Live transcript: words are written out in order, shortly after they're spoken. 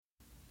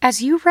As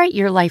you write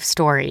your life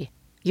story,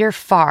 you're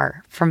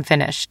far from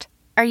finished.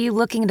 Are you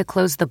looking to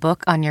close the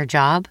book on your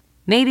job?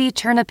 Maybe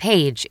turn a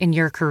page in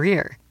your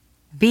career?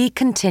 Be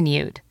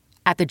continued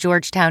at the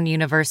Georgetown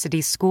University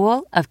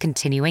School of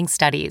Continuing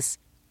Studies.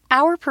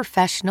 Our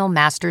professional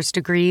master's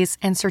degrees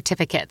and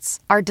certificates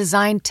are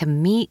designed to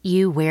meet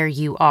you where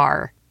you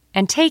are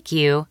and take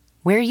you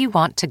where you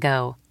want to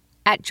go.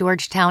 At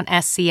Georgetown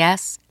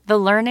SCS, the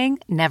learning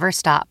never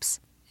stops,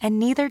 and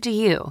neither do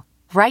you.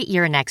 Write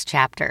your next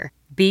chapter.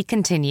 Be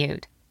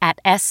continued at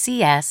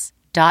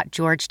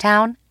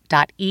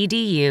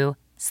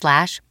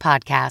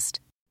scs.georgetown.edu/podcast.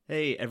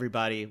 Hey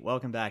everybody,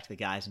 welcome back to the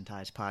Guys and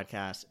Ties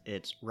podcast.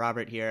 It's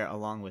Robert here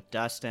along with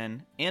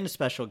Dustin and a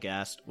special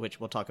guest, which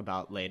we'll talk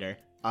about later.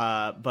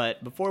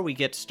 But before we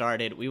get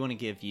started, we want to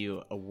give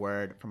you a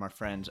word from our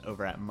friends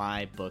over at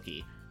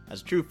MyBookie.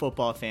 As a true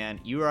football fan,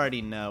 you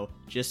already know,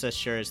 just as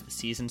sure as the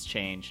seasons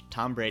change,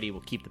 Tom Brady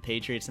will keep the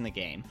Patriots in the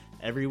game.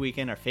 Every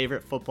weekend, our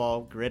favorite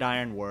football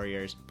gridiron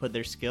warriors put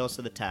their skills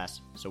to the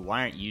test, so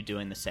why aren't you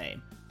doing the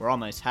same? We're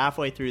almost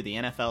halfway through the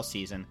NFL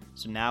season,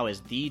 so now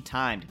is the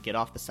time to get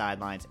off the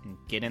sidelines and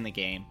get in the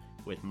game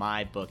with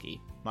MyBookie.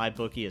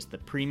 MyBookie is the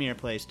premier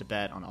place to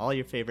bet on all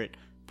your favorite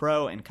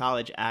pro and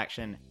college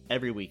action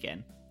every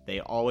weekend. They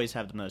always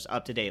have the most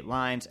up-to-date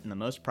lines and the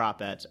most prop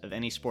bets of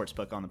any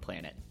sportsbook on the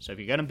planet. So if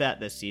you're going to bet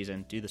this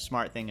season, do the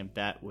smart thing and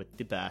bet with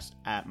the best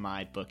at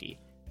MyBookie.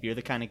 If you're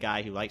the kind of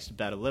guy who likes to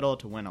bet a little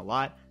to win a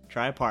lot,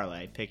 try a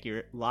parlay. Pick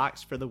your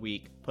locks for the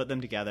week, put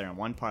them together in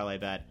one parlay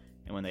bet,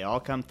 and when they all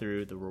come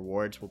through, the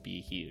rewards will be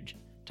huge.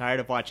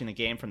 Tired of watching the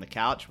game from the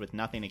couch with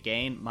nothing to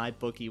gain?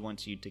 MyBookie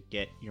wants you to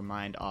get your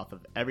mind off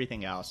of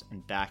everything else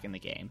and back in the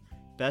game.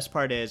 Best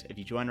part is, if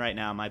you join right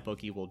now,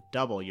 MyBookie will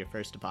double your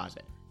first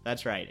deposit.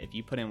 That's right, if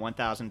you put in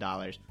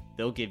 $1,000,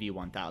 they'll give you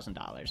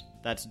 $1,000.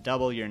 That's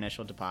double your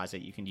initial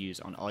deposit you can use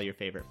on all your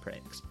favorite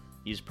picks.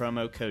 Use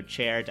promo code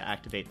CHAIR to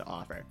activate the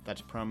offer.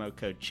 That's promo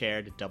code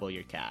CHAIR to double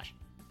your cash.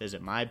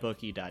 Visit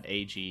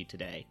mybookie.ag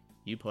today.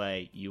 You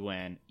play, you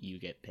win, you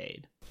get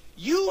paid.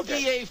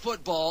 UVA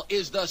football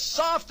is the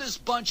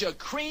softest bunch of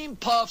cream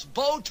puffs,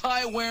 bow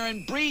tie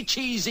wearing, brie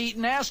cheese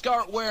eating,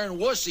 ascot wearing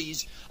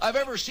wussies I've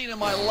ever seen in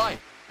my life.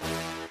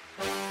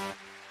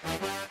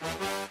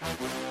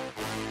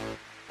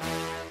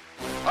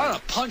 I want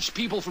to punch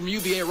people from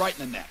UVA right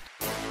in the neck.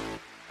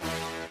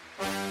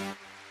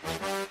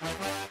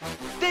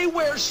 They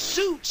wear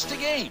suits to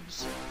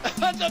games.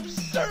 That's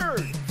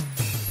absurd.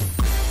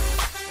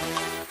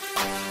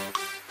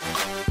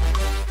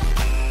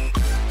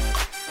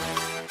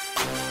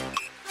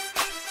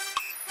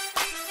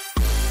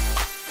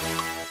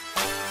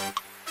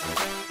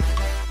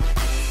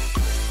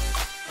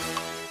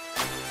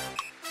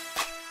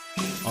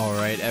 All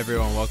right,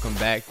 everyone, welcome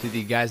back to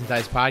the Guys and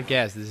Ties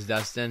podcast. This is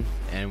Dustin,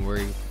 and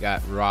we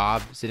got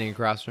Rob sitting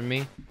across from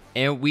me,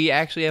 and we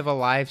actually have a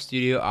live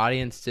studio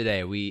audience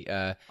today.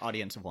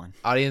 Audience of one.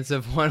 Audience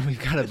of one. We've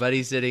got a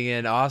buddy sitting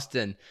in.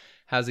 Austin,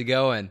 how's it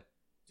going?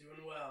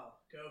 Doing well.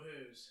 Go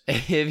Hoos.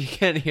 If you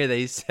can't hear that,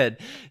 he said,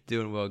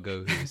 "Doing well,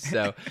 go Hoos."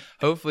 So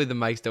hopefully the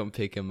mics don't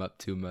pick him up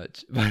too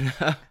much,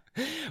 but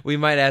we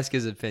might ask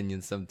his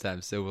opinion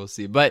sometimes, so we'll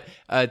see. But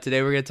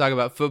today we're going to talk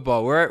about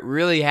football. We're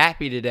really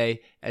happy today,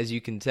 as you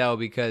can tell,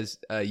 because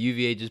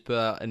UVA just put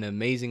out an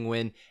amazing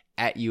win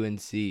at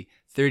UNC,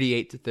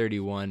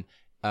 38-31.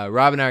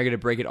 Rob and I are going to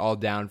break it all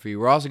down for you.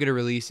 We're also going to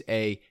release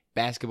a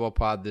basketball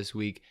pod this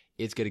week.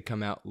 It's going to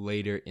come out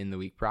later in the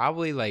week,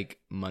 probably like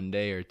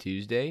Monday or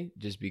Tuesday,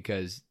 just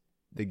because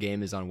the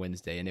game is on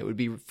Wednesday, and it would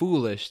be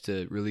foolish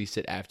to release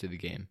it after the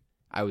game,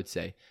 I would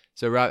say.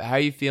 So, Rob, how are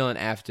you feeling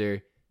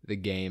after the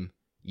game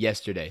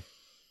yesterday?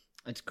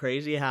 It's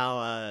crazy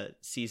how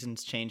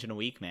seasons change in a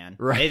week, man.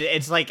 Right.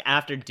 It's like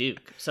after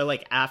Duke. So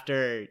like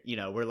after,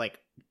 we're like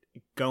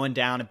going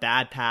down a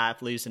bad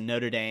path, losing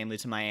Notre Dame,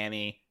 losing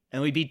Miami,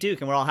 and we beat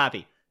Duke and we're all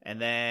happy. And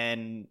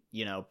then,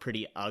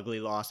 pretty ugly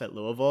loss at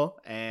Louisville.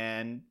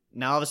 And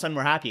now all of a sudden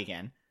we're happy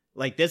again.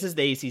 Like, this is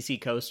the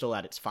ACC Coastal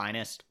at its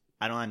finest.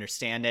 I don't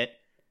understand it.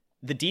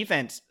 The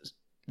defense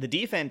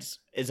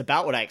is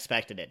about what I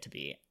expected it to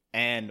be.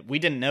 And we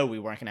didn't know we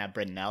weren't going to have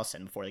Britton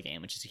Nelson before the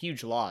game, which is a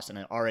huge loss in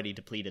an already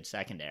depleted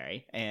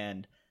secondary.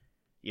 And,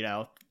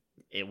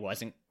 it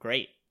wasn't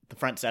great. The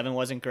front seven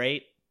wasn't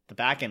great. The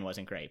back end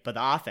wasn't great. But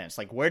the offense,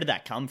 like, where did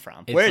that come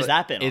from? Where has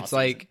that been all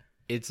season?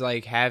 It's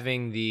like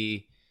having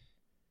the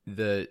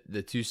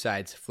two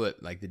sides flip.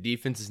 Like, the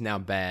defense is now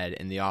bad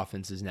and the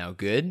offense is now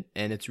good.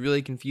 And it's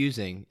really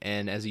confusing.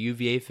 And as a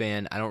UVA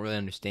fan, I don't really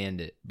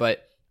understand it.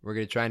 But we're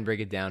going to try and break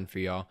it down for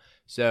y'all.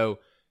 So,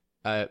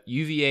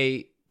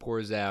 UVA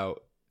pours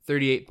out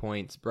 38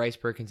 points. Bryce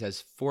Perkins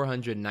has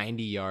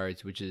 490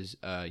 yards, which is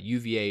a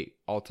UVA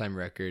all-time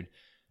record.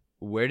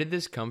 Where did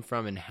this come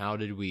from, and how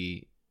did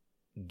we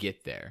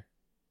get there?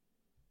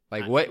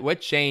 Like, what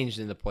changed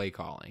in the play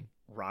calling?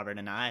 Robert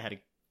and I had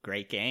a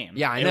great game.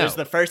 Yeah, I know. It was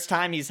the first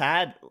time he's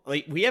had,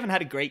 we haven't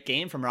had a great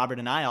game from Robert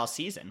and I all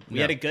season. We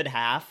had a good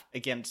half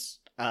against,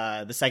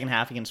 the second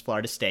half against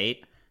Florida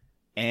State,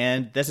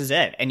 and this is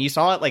it. And you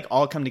saw it,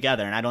 all come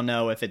together, and I don't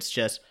know if it's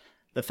just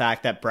the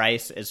fact that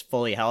Bryce is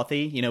fully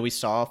healthy. You know, we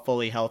saw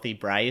fully healthy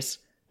Bryce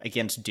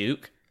against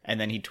Duke, and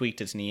then he tweaked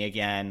his knee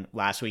again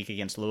last week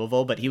against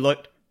Louisville, but he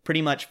looked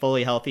pretty much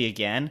fully healthy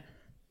again.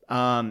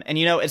 And,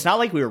 you know, it's not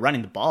like we were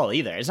running the ball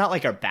either. It's not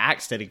like our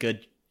backs did a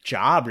good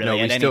job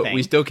really at anything.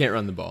 We still can't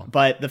run the ball.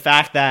 But the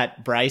fact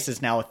that Bryce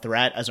is now a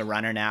threat as a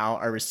runner now,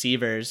 our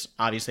receivers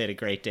obviously had a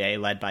great day,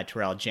 led by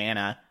Terrell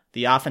Jana.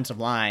 The offensive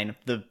line,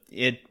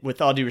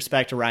 with all due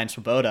respect to Ryan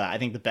Swoboda, I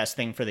think the best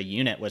thing for the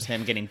unit was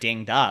him getting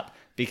dinged up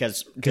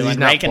because Dylan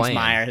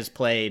Rankensmeyer has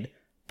played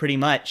pretty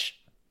much.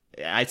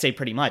 I'd say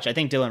pretty much. I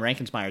think Dylan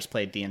Rankensmeyer has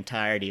played the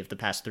entirety of the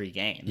past 3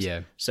 games.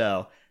 Yeah.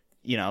 So,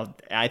 you know,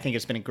 I think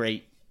it's been a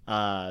great,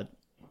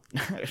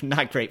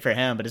 not great for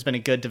him, but it's been a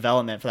good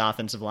development for the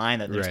offensive line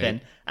that there's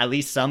been at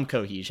least some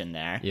cohesion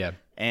there. Yeah.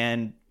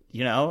 And,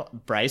 you know,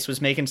 Bryce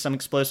was making some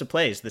explosive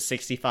plays. The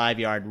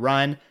 65-yard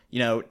run, you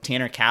know,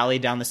 Tanner Cali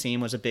down the seam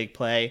was a big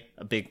play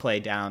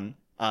down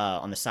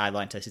on the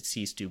sideline to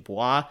Hassis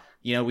Dubois.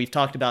 You know, we've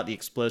talked about the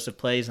explosive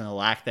plays and the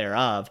lack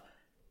thereof.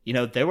 You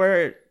know, they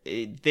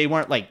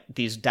weren't like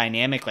these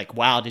dynamic, like,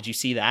 wow, did you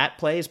see that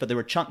plays? But there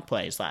were chunk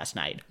plays last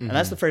night. Mm-hmm. And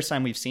that's the first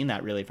time we've seen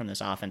that really from this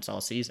offense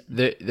all season.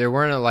 There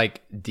weren't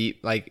like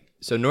deep, like,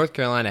 so North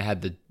Carolina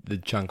had the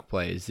chunk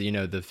plays, you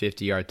know, the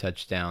 50-yard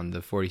touchdown,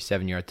 the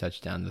 47-yard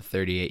touchdown, the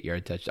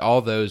 38-yard touchdown.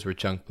 All those were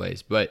chunk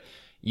plays. But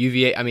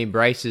UVA, I mean,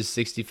 Bryce's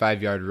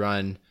 65-yard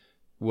run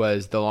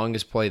was the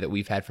longest play that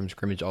we've had from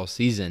scrimmage all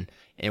season.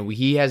 And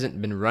he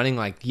hasn't been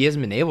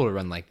able to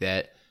run like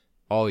that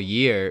all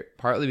year,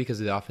 partly because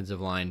of the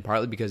offensive line,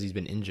 partly because he's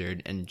been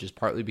injured, and just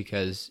partly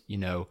because, you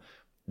know,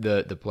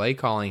 the play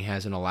calling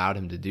hasn't allowed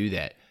him to do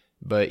that.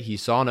 But he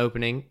saw an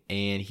opening,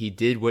 and he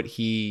did what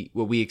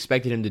we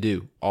expected him to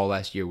do all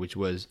last year, which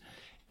was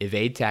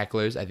evade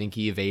tacklers. I think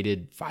he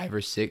evaded 5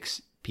 or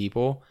 6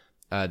 people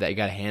that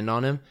got a hand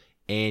on him,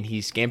 and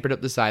he scampered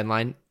up the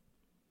sideline.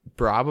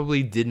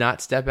 Probably did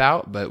not step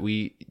out, but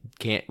we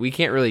can't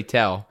really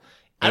tell.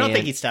 I don't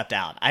think he stepped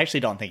out. I actually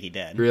don't think he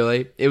did.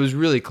 Really? It was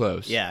really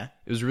close. Yeah.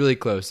 It was really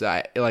close.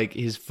 Like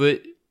his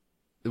foot,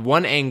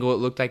 one angle, it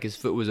looked like his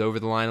foot was over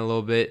the line a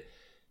little bit,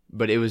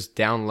 but it was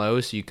down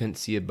low, so you couldn't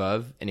see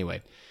above.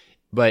 Anyway,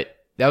 but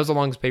that was the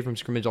longest play from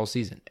scrimmage all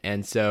season.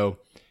 And so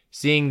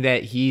seeing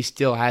that he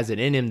still has it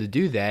in him to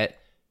do that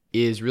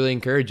is really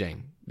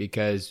encouraging,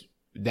 because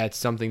that's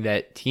something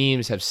that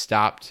teams have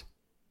stopped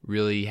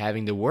really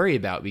having to worry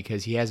about,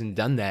 because he hasn't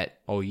done that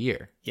all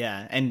year.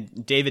 Yeah,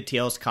 and David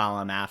Teal's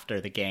column after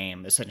the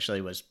game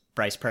essentially was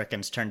Bryce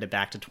Perkins turned it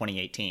back to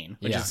 2018,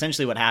 which is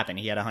essentially what happened.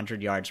 He had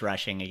 100 yards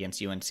rushing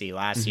against UNC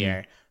last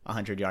year,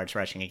 100 yards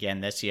rushing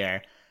again this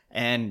year.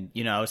 And,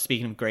 you know,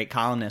 speaking of great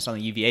columnists on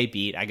the UVA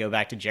beat, I go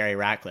back to Jerry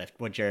Ratcliffe.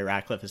 What Jerry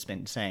Ratcliffe has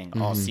been saying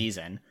all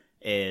season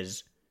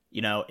is,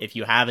 you know, if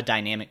you have a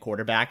dynamic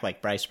quarterback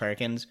like Bryce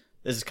Perkins,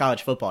 this is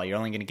college football. You're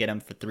only going to get him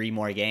for 3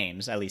 more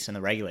games, at least in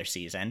the regular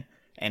season,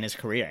 and his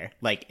career.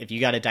 Like, if you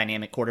got a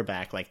dynamic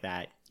quarterback like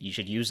that, you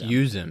should use him.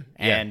 Use him.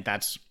 And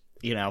that's,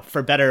 you know,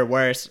 for better or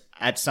worse,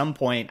 at some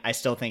point, I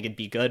still think it'd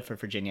be good for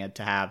Virginia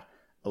to have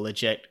a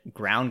legit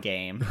ground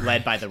game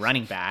led by the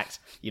running backs.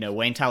 You know,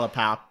 Wayne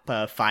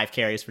Talapapa, 5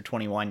 carries for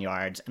 21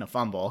 yards and a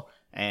fumble,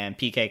 and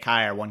PK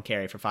Kier, 1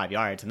 carry for 5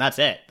 yards. And that's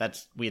it.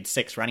 We had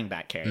 6 running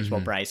back carries,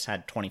 while Bryce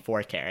had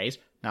 24 carries.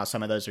 Now,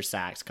 some of those are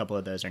sacks, a couple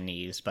of those are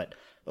knees, but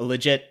a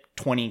legit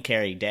 20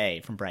 carry day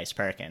from Bryce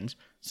Perkins.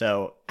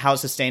 So how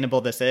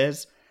sustainable this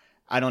is,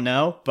 I don't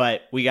know,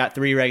 but we got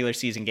 3 regular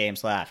season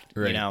games left.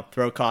 Right. You know,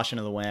 throw caution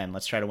to the wind.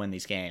 Let's try to win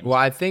these games. Well,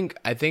 I think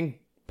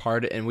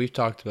part, and we've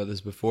talked about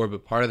this before,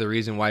 but part of the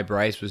reason why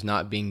Bryce was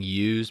not being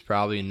used,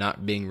 probably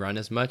not being run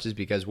as much, is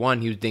because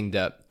 1, he was dinged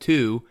up.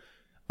 2,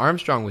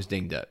 Armstrong was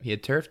dinged up. He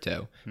had turf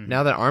toe.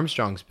 Now that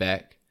Armstrong's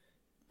back,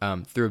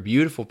 threw a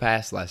beautiful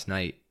pass last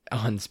night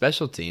on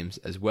special teams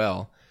as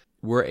well,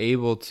 we're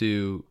able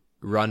to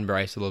run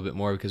Bryce a little bit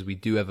more, because we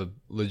do have a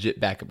legit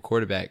backup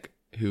quarterback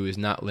who is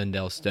not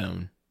Lindell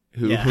Stone,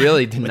 who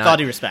really did not. With all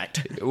due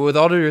respect. With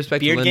all due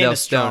respect to Lindell Beard game is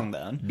strong,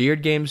 Stone. though.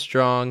 Beard game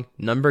strong,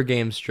 number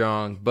game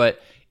strong,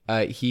 but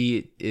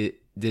he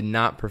did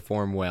not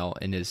perform well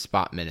in his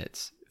spot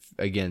minutes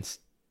against,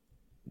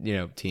 you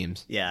know,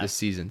 teams this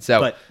season.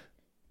 So,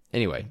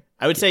 anyway.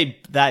 I would say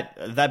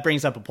that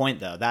brings up a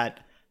point, though.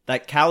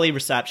 That Cali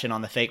reception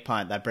on the fake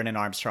punt that Brennan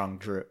Armstrong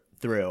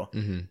threw.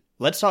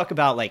 Let's talk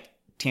about, like,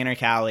 Tanner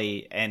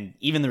Cali and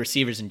even the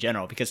receivers in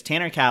general, because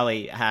Tanner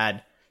Cali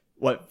had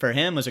what for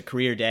him was a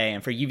career day,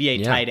 and for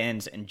UVA tight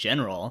ends in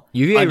general,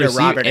 UVA under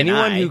Robert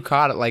anyone who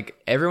caught it, like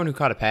everyone who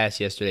caught a pass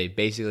yesterday,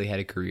 basically had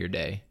a career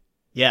day.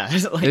 Yeah,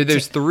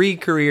 there's 3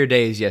 career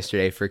days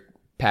yesterday for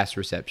pass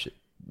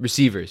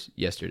receivers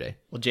yesterday.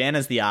 Well,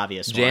 Jana's the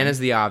obvious one. Jana's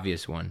the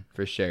obvious one,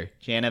 for sure.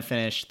 Jana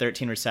finished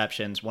 13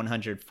 receptions,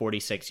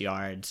 146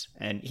 yards,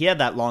 and he had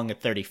that long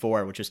at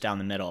 34, which was down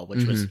the middle,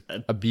 which was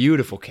a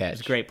beautiful catch. It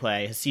was a great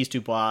play. Hassis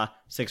Dubois,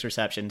 6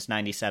 receptions,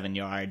 97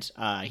 yards.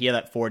 He had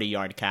that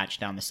 40-yard catch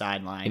down the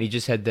sideline. And he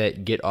just had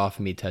that get off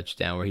me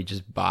touchdown where he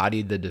just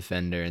bodied the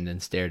defender and then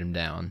stared him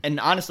down. And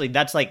honestly,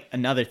 that's like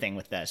another thing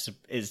with this,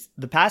 is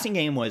the passing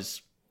game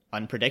was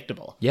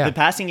unpredictable. Yeah. The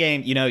passing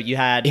game, you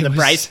had It the was-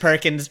 Bryce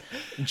Perkins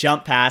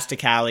jump pass to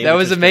Callie. That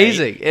which was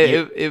amazing.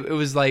 great. It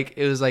was like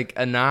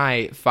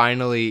Anai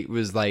finally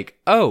was like,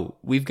 oh,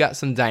 we've got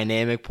some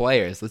dynamic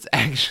players. Let's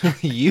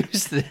actually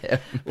use them.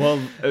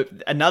 Well,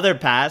 another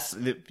pass,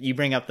 you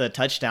bring up the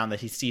touchdown, the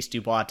Hassis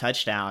Dubois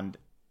touchdown.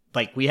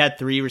 Like, we had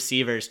 3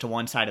 receivers to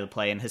one side of the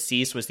play, and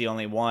Hassis was the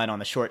only one on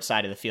the short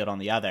side of the field on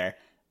the other.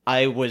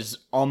 I was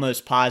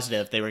almost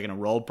positive they were going to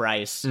roll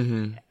Bryce,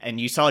 and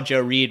you saw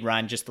Joe Reed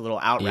run just a little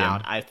out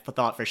route. I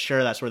thought for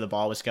sure that's where the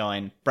ball was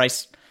going.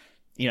 Bryce,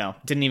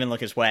 didn't even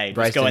look his way.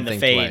 Bryce Just going the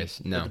didn't fade think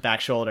twice. No. with the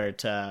back shoulder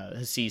to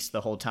Hassis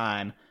the whole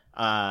time.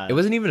 It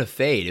wasn't even a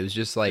fade. It was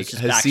just like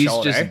just back Hassis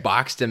shoulder. just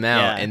boxed him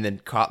out Yeah. and then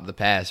caught the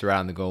pass right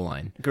on the goal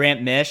line.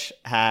 Grant Mish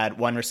had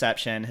 1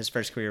 reception, his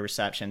first career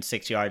reception,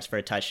 6 yards for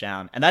a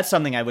touchdown. And that's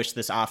something I wish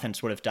this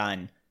offense would have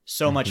done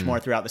so much more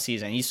throughout the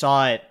season. You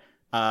saw it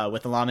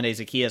with Olamide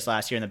Zaccheaus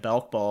last year in the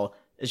Belk Bowl.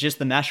 It's just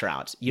the mesh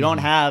routes. You don't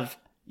have,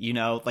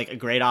 like a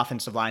great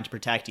offensive line to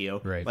protect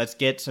you. Right. Let's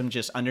get some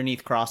just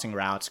underneath crossing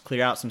routes,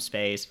 clear out some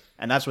space.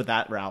 And that's what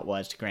that route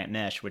was to Grant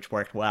Mish, which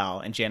worked well.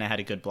 And Jana had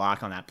a good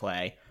block on that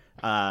play.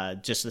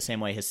 Just the same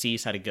way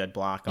Hassis had a good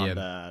block on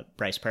the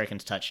Bryce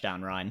Perkins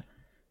touchdown run.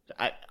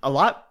 A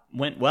lot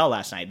went well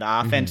last night.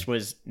 The offense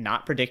was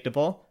not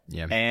predictable.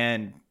 Yeah.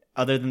 And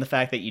other than the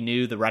fact that you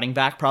knew the running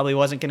back probably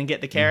wasn't going to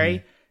get the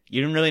carry,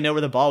 you didn't really know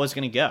where the ball was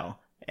going to go.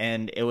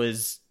 And it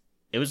was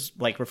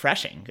like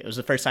refreshing. It was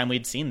the first time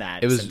we'd seen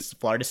that since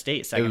Florida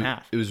State second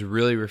half. It was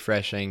really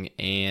refreshing,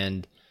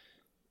 and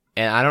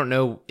I don't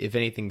know if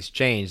anything's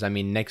changed. I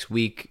mean, next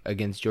week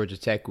against Georgia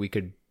Tech, we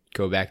could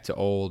go back to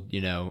old,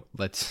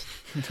 let's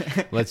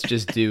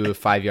just do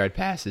 5-yard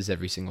passes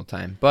every single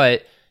time.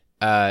 But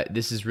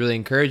this is really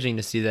encouraging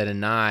to see that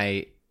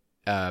Anai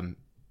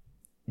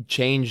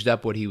changed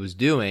up what he was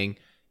doing,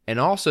 and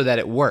also that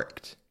it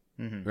worked,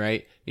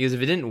 right? Because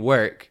if it didn't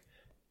work,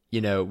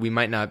 we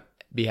might not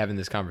be having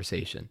this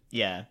conversation.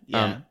 Yeah.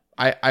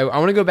 I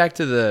want to go back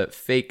to the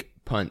fake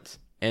punt,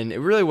 and it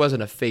really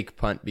wasn't a fake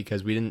punt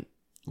because we didn't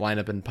line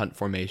up in punt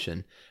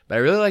formation. But I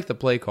really like the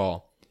play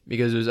call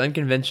because it was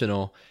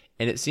unconventional,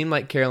 and it seemed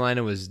like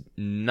Carolina was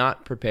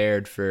not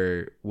prepared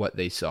for what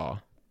they saw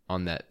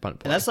on that punt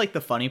play. And that's like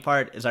the funny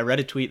part is I read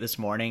a tweet this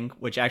morning,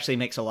 which actually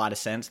makes a lot of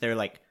sense. They're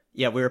like,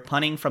 yeah, we were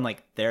punting from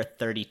like their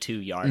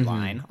 32-yard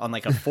line on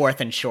like a 4th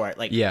and short.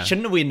 Like,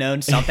 shouldn't we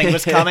known something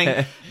was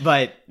coming?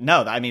 But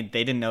no, I mean,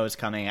 they didn't know it was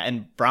coming.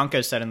 And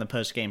Bronco said in the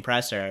post-game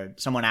presser,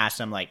 someone asked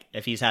him like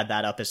if he's had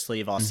that up his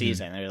sleeve all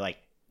season. They're like,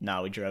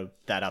 no, we drove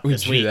that up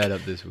this week.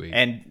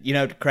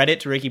 And,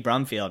 credit to Ricky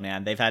Brumfield,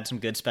 man. They've had some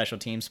good special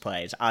teams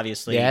plays.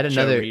 Obviously, they had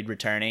Joe Reed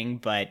returning,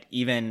 but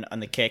even on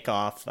the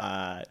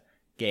kickoff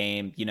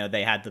game,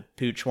 they had the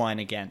Pooch one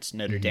against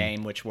Notre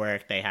Dame, which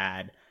worked. They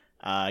had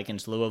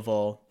against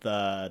Louisville,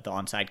 the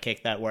onside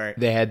kick that worked.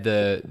 They had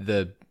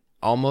the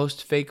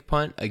almost fake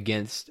punt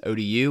against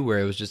ODU where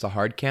it was just a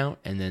hard count,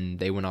 and then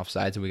they went off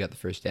sides and we got the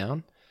first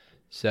down.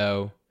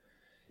 So,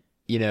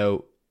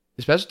 the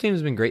special teams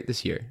has been great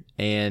this year,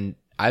 and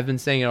I've been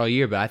saying it all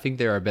year, but I think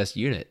they're our best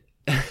unit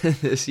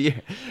this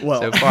year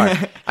so far.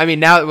 I mean,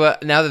 now that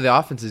the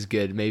offense is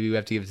good, maybe we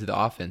have to give it to the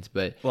offense.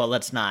 But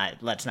let's not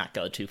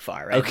go too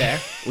far right there.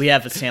 We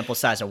have a sample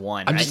size of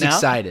 1. I'm just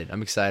excited.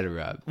 I'm excited,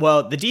 Rob.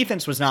 Well, the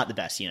defense was not the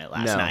best unit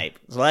last night.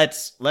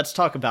 Let's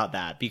talk about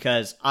that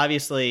because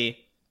obviously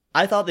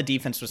I thought the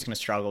defense was going to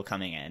struggle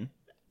coming in.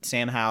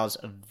 Sam Howell's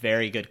a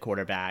very good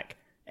quarterback,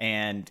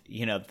 and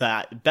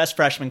the best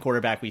freshman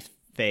quarterback we've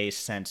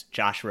faced since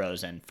Josh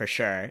Rosen for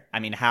sure. I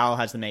mean, Howell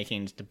has the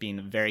makings to being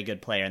a very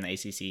good player in the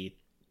ACC.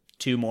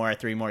 2 more,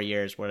 3 more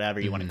years, whatever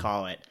you want to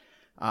call it.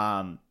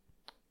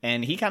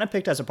 And he kind of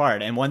picked us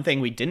apart. And one thing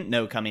we didn't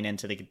know coming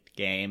into the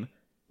game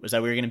was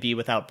that we were going to be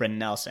without Brendan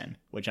Nelson,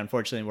 which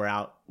unfortunately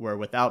we're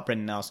without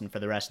Brendan Nelson for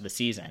the rest of the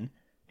season.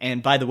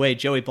 And by the way,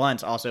 Joey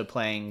Blunt's also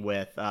playing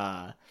with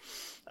a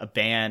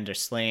band or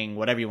sling,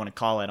 whatever you want to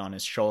call it, on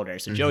his shoulder.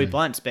 So Joey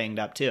Blunt's banged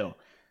up too.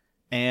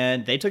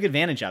 And they took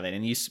advantage of it.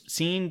 And you've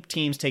seen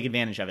teams take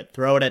advantage of it.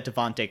 Throw it at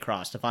Devontae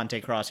Cross.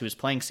 Devontae Cross, who was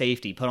playing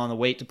safety, put on the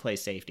weight to play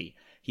safety.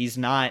 He's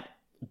not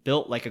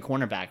built like a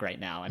cornerback right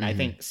now. And I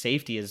think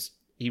safety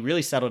he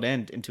really settled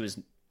into his,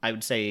 I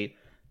would say,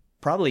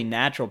 probably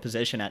natural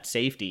position at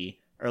safety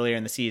earlier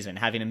in the season,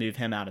 having to move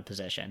him out of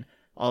position.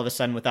 All of a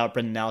sudden, without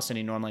Brendan Nelson,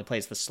 he normally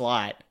plays the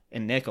slot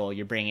in nickel.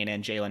 You're bringing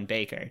in Jalen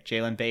Baker.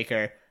 Jalen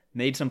Baker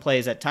made some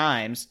plays at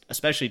times,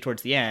 especially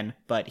towards the end,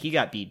 but he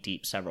got beat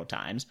deep several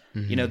times.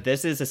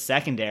 This is a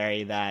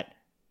secondary that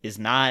is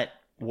not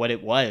what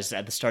it was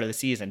at the start of the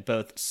season,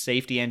 both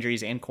safety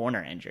injuries and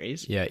corner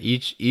injuries. Yeah,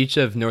 each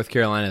of North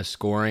Carolina's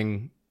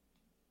scoring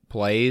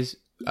plays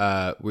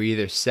were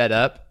either set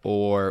up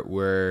or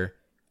were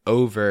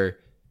over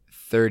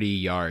 30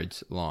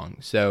 yards long.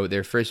 So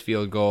their first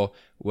field goal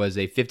was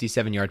a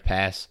 57-yard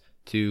pass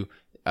to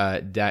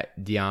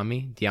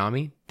Diami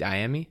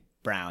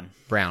Brown.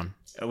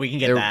 We can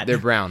get that. They're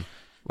Brown,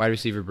 wide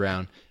receiver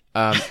Brown.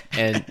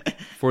 And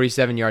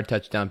 47-yard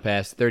touchdown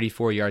pass,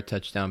 34-yard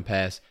touchdown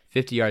pass,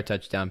 50-yard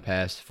touchdown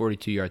pass,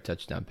 42-yard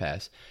touchdown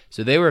pass.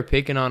 So they were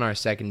picking on our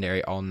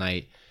secondary all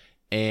night,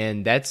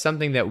 and that's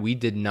something that we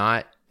did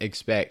not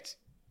expect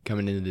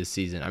coming into this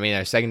season. I mean,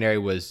 our secondary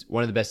was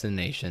one of the best in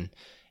the nation,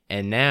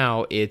 and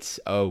now it's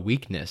a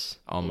weakness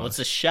almost. Well, it's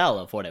a shell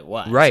of what it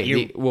was.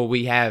 Right.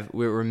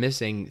 We're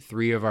missing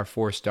 3 of our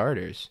 4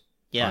 starters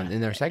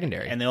in their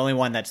secondary. And the only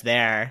one that's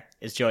there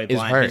is Joey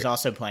Blount, who's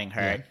also playing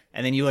hurt. Yeah.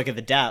 And then you look at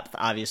the depth,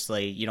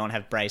 obviously, you don't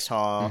have Bryce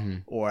Hall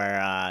or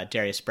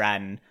Darius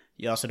Bratton.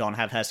 You also don't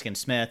have Heskin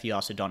Smith. You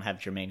also don't have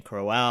Jermaine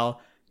Crowell.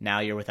 Now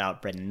you're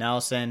without Brenton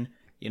Nelson.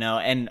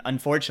 And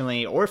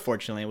unfortunately, or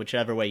fortunately,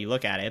 whichever way you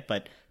look at it,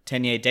 but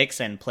Tenya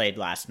Dixon played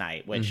last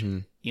night, which,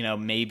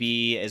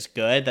 maybe is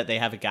good that they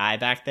have a guy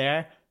back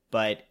there,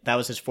 but that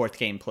was his 4th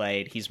game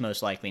played. He's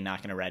most likely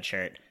not going to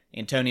redshirt.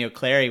 Antonio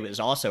Clary was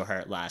also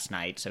hurt last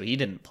night, so he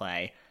didn't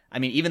play. I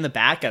mean, even the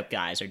backup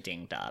guys are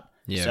dinged up.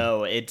 Yeah.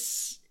 So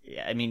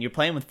you're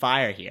playing with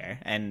fire here.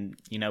 And,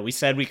 we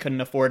said we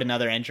couldn't afford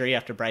another injury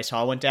after Bryce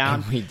Hall went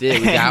down. And we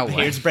did. We got one.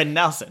 Here's Brenton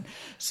Nelson.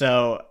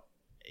 So,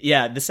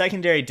 yeah, the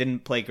secondary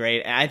didn't play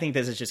great. I think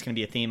this is just going to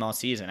be a theme all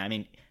season. I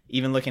mean,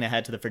 even looking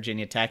ahead to the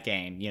Virginia Tech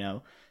game,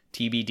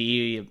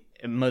 TBD,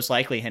 most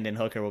likely Hendon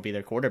Hooker will be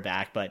their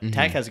quarterback, but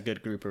Tech has a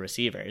good group of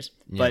receivers.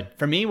 Yeah. But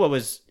for me, what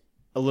was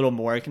a little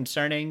more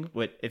concerning,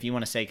 if you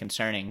want to say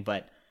concerning,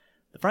 but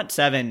the front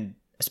 7,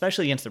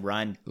 especially against the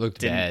run,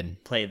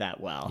 didn't play that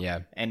well.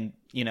 Yeah. And,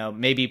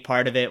 maybe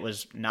part of it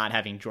was not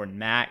having Jordan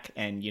Mack,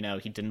 and,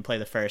 he didn't play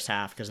the first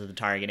half because of the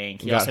targeting.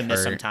 He also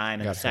missed some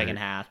time in the second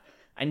half.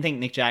 I didn't think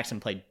Nick Jackson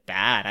played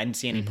bad. I didn't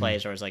see any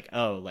plays where I was like,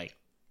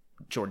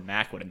 Jordan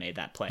Mack would have made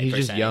that play.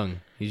 He's just young.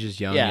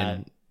 Yeah.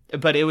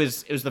 But it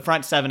was the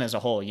front 7 as a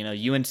whole.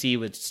 UNC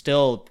would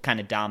still kind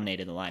of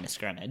dominated the line of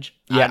scrimmage.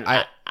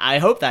 Yeah, I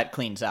hope that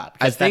cleans up,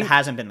 because that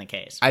hasn't been the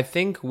case. I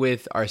think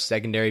with our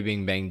secondary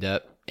being banged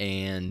up,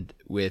 and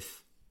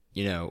with,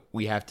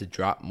 we have to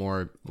drop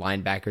more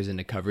linebackers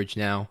into coverage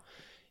now,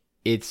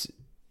 it's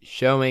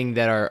showing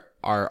that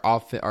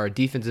our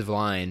defensive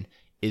line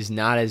is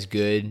not as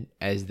good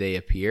as they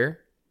appear.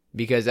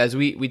 Because as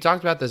we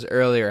talked about this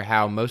earlier,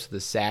 how most of the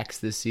sacks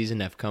this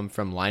season have come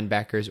from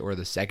linebackers or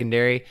the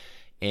secondary.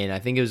 And I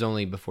think it was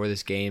only before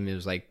this game, it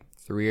was like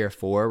 3 or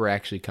 4 were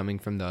actually coming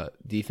from the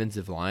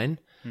defensive line.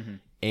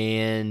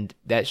 And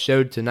that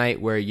showed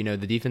tonight where, the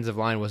defensive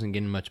line wasn't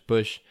getting much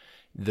push.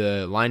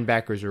 The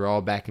linebackers were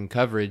all back in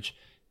coverage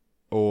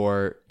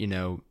or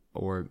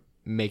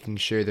making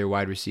sure their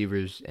wide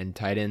receivers and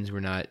tight ends were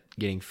not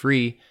getting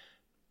free.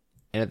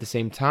 And at the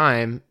same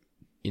time,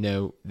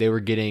 they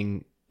were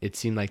getting, it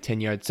seemed like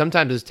 10 yards.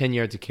 Sometimes it was 10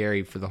 yards to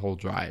carry for the whole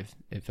drive,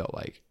 it felt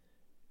like.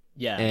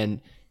 Yeah.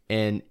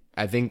 And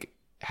I think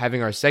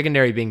having our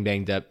secondary being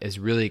banged up has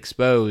really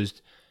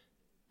exposed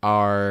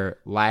our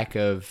lack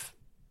of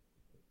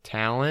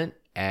talent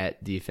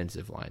at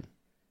defensive line.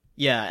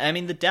 Yeah, I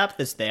mean, the depth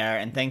is there,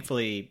 and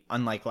thankfully,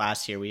 unlike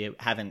last year, we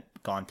haven't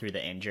gone through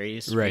the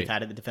injuries we've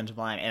had at the defensive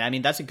line. And I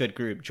mean, that's a good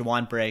group.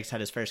 Jawan Briggs had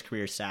his first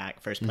career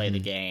sack, first play of the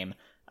game.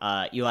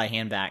 Eli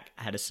Handback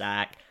had a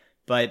sack.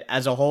 But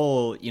as a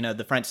whole,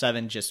 the front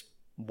 7 just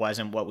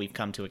wasn't what we've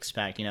come to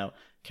expect.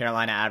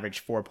 Carolina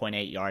averaged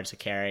 4.8 yards a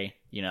carry,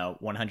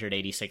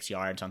 186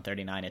 yards on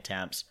 39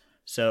 attempts.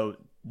 So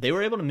they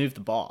were able to move the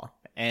ball.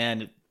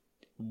 And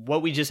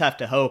what we just have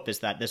to hope is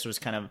that this was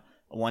kind of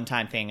a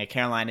one-time thing. A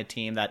Carolina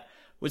team that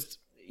was,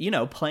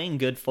 playing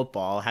good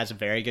football, has a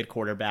very good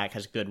quarterback,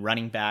 has good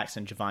running backs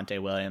in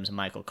Javonte Williams and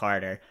Michael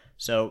Carter.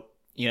 So,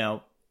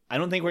 I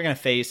don't think we're going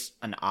to face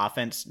an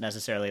offense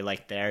necessarily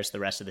like theirs the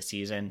rest of the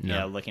season.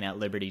 No. Looking at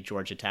Liberty,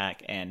 Georgia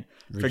Tech, and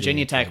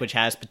Virginia Tech, which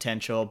has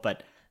potential,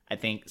 but I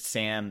think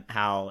Sam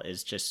Howell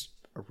is just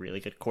a really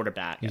good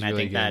quarterback. He's and I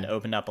really think good. That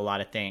opened up a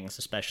lot of things,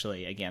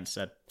 especially against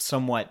a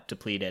somewhat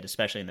depleted,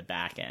 especially in the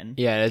back end.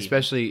 Yeah,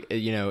 especially,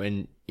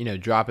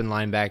 dropping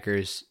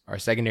linebackers, our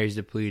secondary's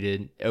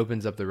depleted, it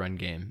opens up the run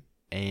game.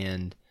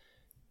 And,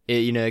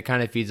 it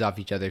kind of feeds off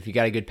each other. If you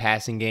got a good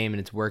passing game and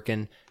it's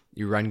working,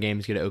 your run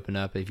game's going to open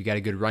up. If you got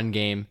a good run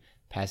game,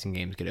 passing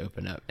game's going to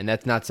open up. And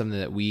that's not something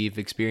that we've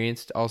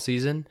experienced all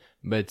season,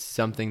 but it's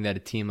something that a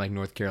team like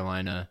North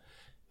Carolina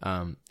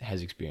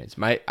has experienced.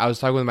 I was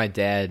talking with my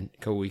dad a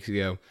couple weeks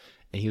ago,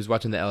 and he was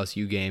watching the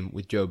LSU game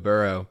with Joe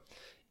Burrow,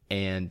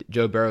 and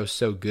Joe Burrow's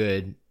so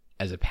good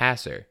as a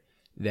passer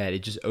that it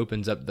just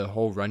opens up the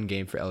whole run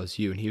game for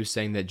LSU. And he was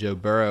saying that Joe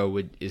Burrow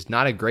is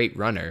not a great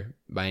runner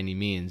by any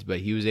means, but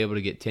he was able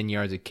to get 10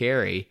 yards a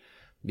carry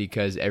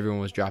because everyone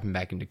was dropping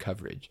back into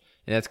coverage.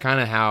 And that's kind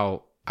of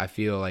how I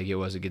feel like it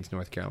was against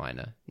North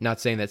Carolina. Not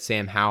saying that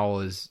Sam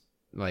Howell is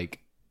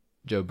like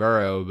Joe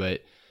Burrow,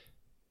 but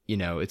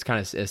it's kind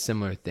of a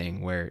similar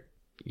thing where,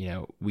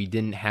 we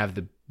didn't have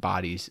the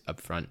bodies up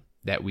front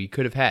that we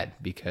could have had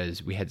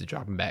because we had to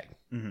drop them back.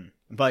 Mm-hmm.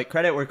 But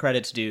credit where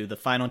credit's due, the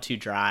final 2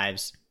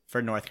 drives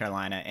for North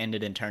Carolina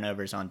ended in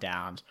turnovers on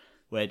downs,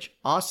 which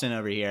Austin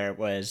over here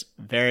was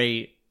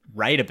very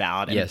right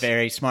about and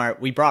very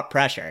smart. We brought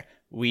pressure.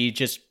 We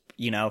just,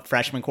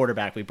 freshman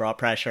quarterback, we brought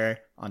pressure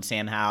on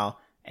Sam Howell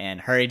and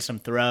hurried some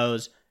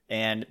throws.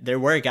 And there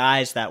were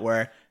guys that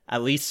were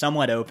at least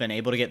somewhat open,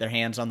 able to get their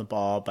hands on the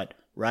ball, but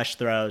rush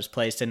throws,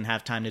 plays didn't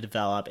have time to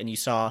develop. And you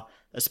saw,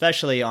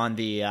 especially on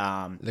the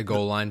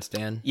goal line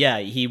stand. Yeah,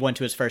 he went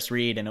to his first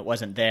read and it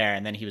wasn't there,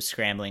 and then he was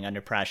scrambling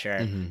under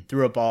pressure,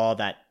 threw a ball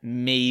that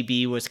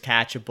maybe was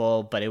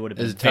catchable, but it would have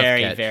been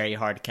very, very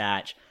hard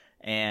catch.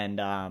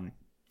 And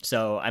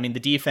so, I mean, the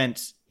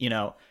defense,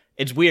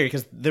 it's weird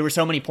because there were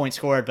so many points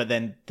scored, but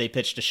then they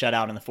pitched a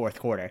shutout in the fourth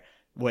quarter,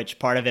 which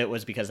part of it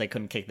was because they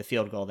couldn't kick the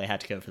field goal. They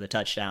had to go for the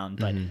touchdown,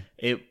 but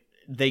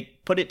they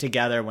put it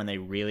together when they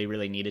really,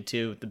 really needed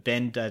to. The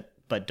bend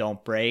but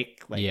don't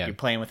break. You're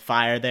playing with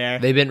fire there.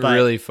 They've been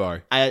really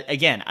far. I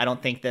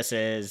don't think this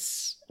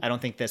is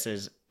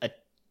a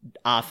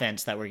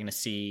offense that we're going to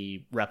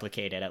see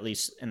replicated, at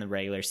least in the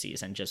regular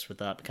season, just with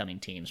the upcoming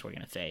teams we're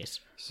going to face.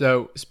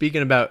 So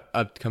speaking about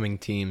upcoming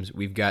teams,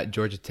 we've got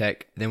Georgia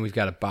Tech, then we've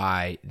got a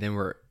bye, then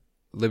we're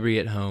Liberty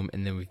at home,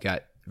 and then we've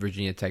got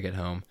Virginia Tech at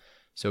home.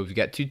 So we've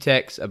got 2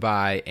 Techs, a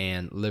bye,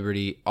 and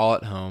Liberty all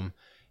at home.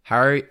 How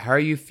are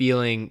you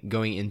feeling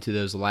going into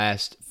those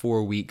last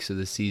 4 weeks of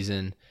the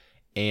season?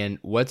 And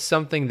what's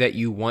something that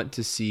you want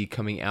to see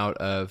coming out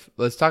of?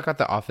 Let's talk about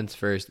the offense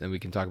first, then we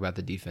can talk about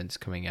the defense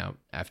coming out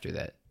after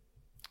that.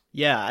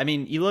 Yeah, I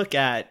mean, you look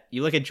at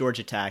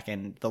Georgia Tech,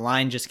 and the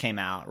line just came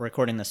out. We're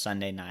recording this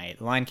Sunday night.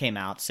 The line came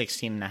out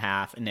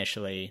 16.5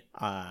 initially.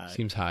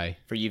 Seems high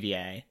for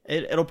UVA.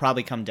 It'll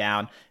probably come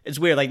down. It's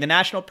weird. Like, the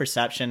national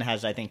perception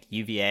has, I think,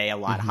 UVA a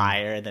lot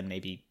higher than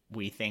maybe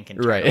we think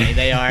internally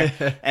they are.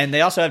 And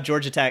they also have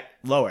Georgia Tech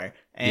lower.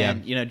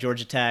 And,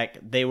 Georgia Tech,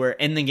 they were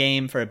in the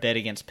game for a bit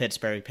against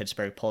Pittsburgh.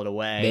 Pittsburgh pulled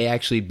away. They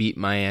actually beat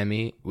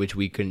Miami, which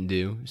we couldn't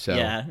do. So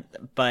yeah,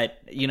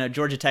 but,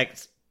 Georgia Tech,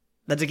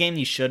 that's a game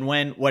you should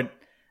win. What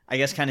I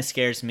guess kind of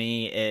scares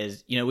me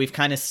is, we've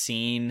kind of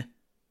seen,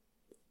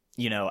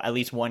 at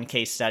least one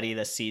case study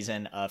this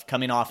season of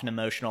coming off an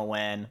emotional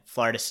win,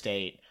 Florida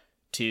State,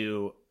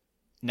 to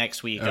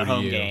next week, a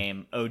home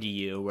game,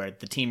 ODU, where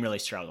the team really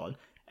struggled.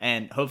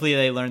 And hopefully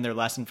they learned their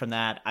lesson from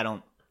that. I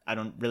don't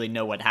really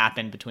know what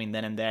happened between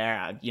then and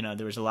there.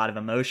 There was a lot of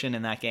emotion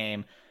in that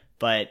game,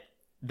 but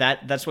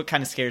that's what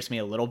kind of scares me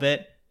a little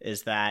bit,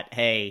 is that,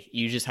 hey,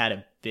 you just had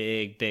a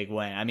big, big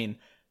win. I mean,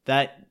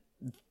 that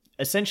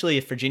essentially,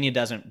 if Virginia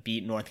doesn't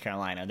beat North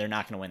Carolina, they're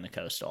not going to win the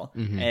Coastal.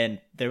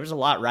 And there was a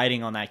lot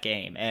riding on that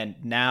game. And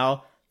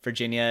now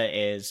Virginia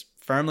is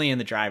firmly in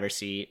the driver's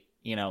seat.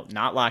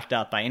 Not locked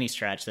up by any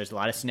stretch. There's a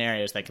lot of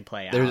scenarios that can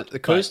play out. The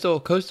Coastal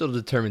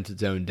determines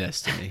its own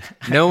destiny.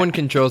 No one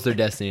controls their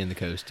destiny in the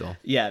Coastal.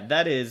 Yeah,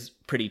 that is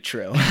pretty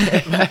true.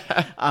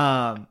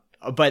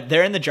 But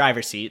they're in the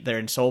driver's seat. They're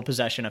in sole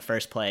possession of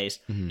first place.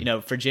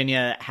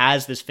 Virginia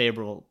has this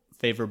favorable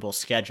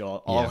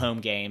schedule, all home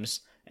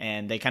games,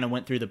 and they kind of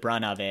went through the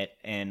brunt of it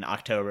in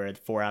October,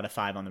 4 out of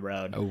 5 on the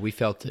road. Oh, we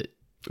felt it.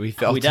 We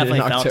definitely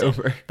it in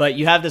October. It. But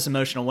you have this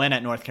emotional win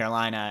at North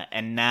Carolina,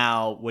 and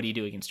now what do you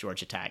do against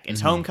Georgia Tech?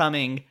 It's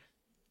homecoming.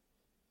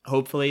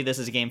 Hopefully, this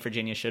is a game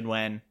Virginia should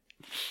win.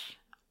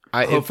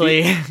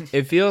 Hopefully.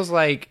 It feels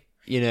like,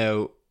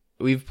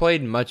 we've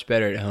played much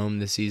better at home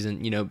this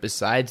season.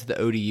 Besides the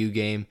ODU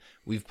game,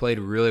 we've played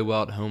really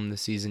well at home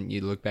this season.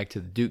 You look back to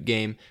the Duke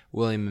game,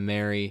 William &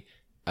 Mary.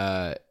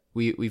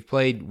 We've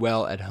played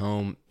well at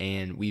home,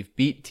 and we've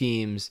beat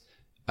teams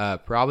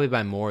probably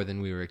by more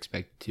than we were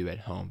expected to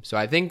at home. So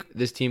I think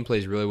this team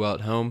plays really well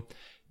at home.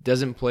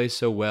 Doesn't play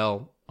so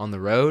well on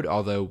the road,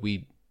 although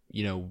we,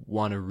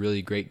 won a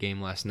really great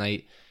game last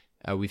night.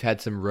 We've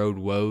had some road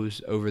woes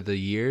over the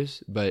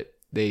years, but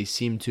they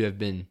seem to have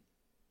been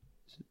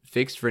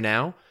fixed for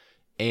now.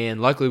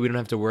 And luckily, we don't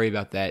have to worry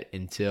about that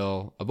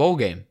until a bowl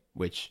game,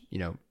 which,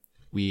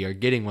 we are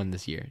getting one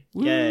this year.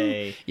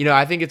 Yay.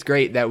 I think it's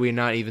great that we're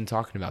not even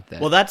talking about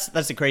that. Well, that's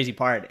the crazy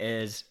part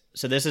is,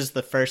 so this is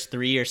the first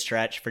 3-year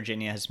stretch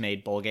Virginia has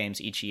made bowl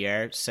games each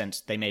year since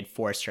they made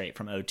 4 straight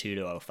from 2002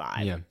 to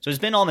 2005. Yeah. So it's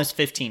been almost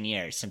 15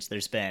 years since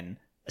there's been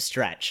a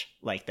stretch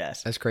like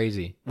this. That's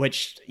crazy.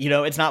 Which,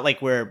 it's not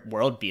like we're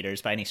world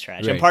beaters by any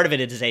stretch. Right. And part of it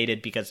is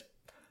aided because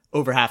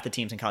over half the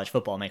teams in college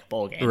football make a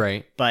bowl game.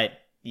 Right. But,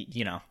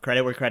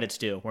 credit where credit's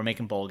due. We're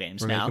making bowl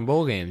games now. We're making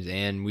bowl games,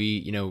 and we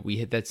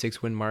hit that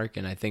 6-win mark,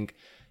 and I think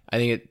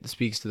it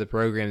speaks to the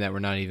program that we're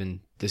not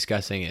even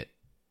discussing it.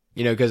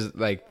 Because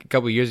like a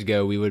couple of years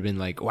ago, we would have been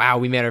like, wow,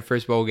 we made our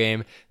first bowl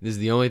game. This is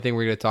the only thing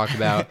we're going to talk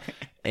about.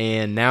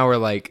 And now we're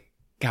like,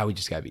 God, we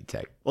just got to beat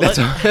Tech. Well,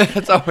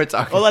 that's all we're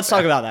talking about. Well, let's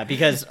talk about that,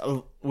 because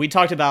we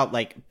talked about,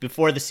 like,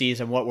 before the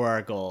season, what were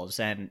our goals?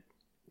 And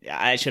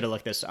I should have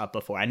looked this up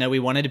before. I know we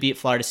wanted to beat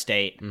Florida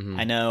State.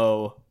 I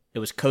know it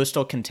was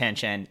Coastal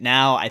contention.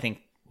 Now I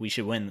think we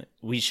should win.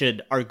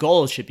 Our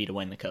goal should be to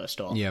win the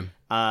Coastal.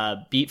 Yeah.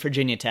 Beat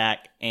Virginia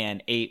Tech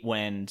and 8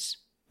 wins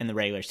in the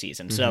regular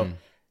season. So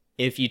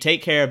if you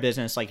take care of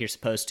business like you're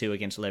supposed to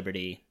against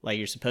Liberty, like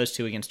you're supposed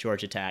to against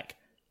Georgia Tech,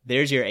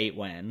 there's your 8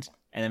 wins.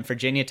 And then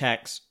Virginia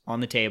Tech's on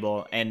the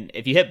table. And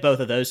if you hit both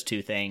of those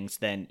 2 things,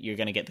 then you're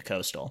going to get the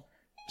Coastal.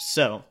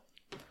 So,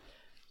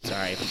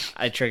 sorry,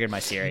 I triggered my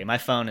Siri. My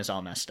phone is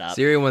all messed up.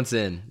 Siri wants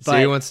in.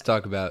 Siri wants to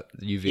talk about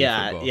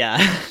UVA football.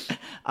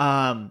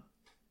 Yeah.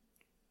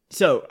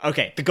 So,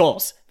 okay, the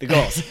goals.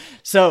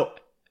 So,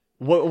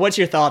 what's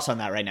your thoughts on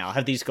that right now?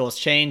 Have these goals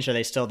changed? Are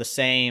they still the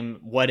same?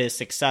 What is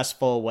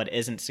successful? What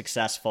isn't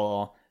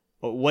successful?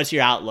 What's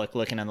your outlook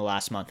looking in the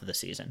last month of the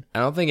season? I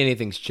don't think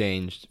anything's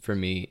changed for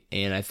me.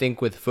 And I think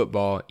with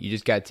football, you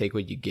just got to take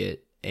what you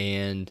get.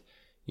 And,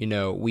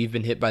 we've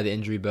been hit by the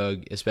injury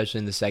bug, especially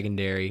in the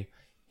secondary.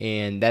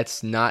 And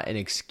that's not an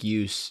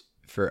excuse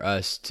for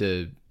us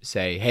to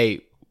say,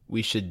 hey,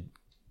 we should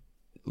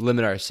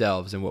limit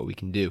ourselves in what we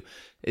can do.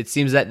 It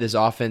seems that this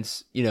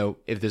offense,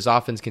 if this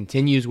offense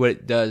continues what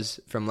it does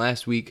from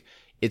last week,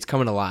 it's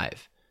coming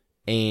alive.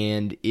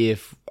 And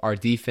if our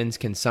defense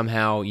can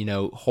somehow,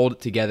 hold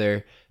it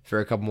together for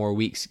a couple more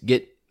weeks,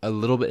 get a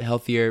little bit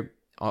healthier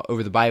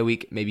over the bye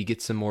week, maybe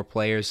get some more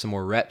players, some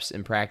more reps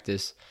in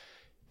practice,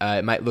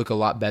 it might look a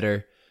lot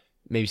better,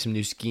 maybe some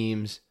new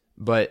schemes.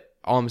 But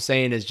all I'm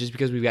saying is just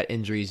because we've got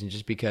injuries and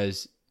just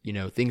because,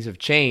 things have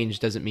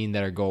changed doesn't mean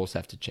that our goals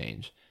have to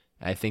change.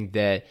 I think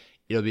that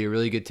it'll be a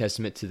really good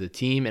testament to the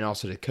team and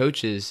also to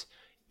coaches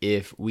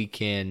if we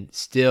can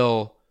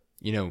still,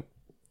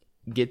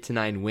 get to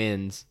 9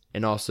 wins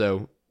and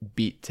also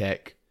beat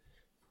Tech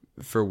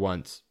for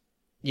once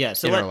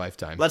in our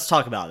lifetime. Let's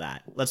talk about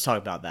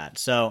that.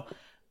 So,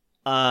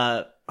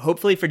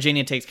 hopefully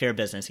Virginia takes care of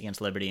business against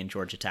Liberty and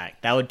Georgia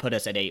Tech. That would put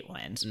us at 8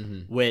 wins,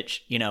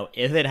 which,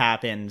 if it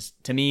happens,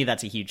 to me,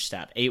 that's a huge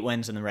step. 8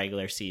 wins in the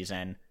regular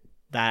season,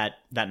 that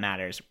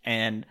matters.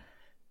 And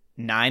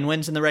 9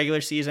 wins in the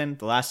regular season,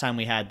 the last time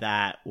we had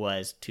that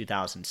was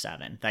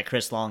 2007. That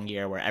Chris Long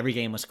year where every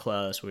game was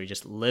close, where we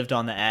just lived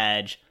on the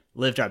edge,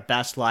 lived our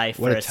best life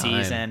for a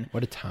season.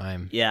 What a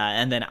time. Yeah,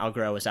 and then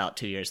Algro was out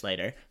 2 years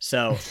later.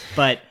 So,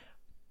 but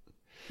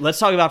let's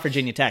talk about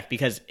Virginia Tech,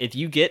 because if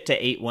you get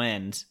to 8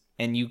 wins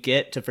and you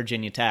get to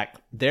Virginia Tech,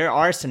 there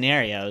are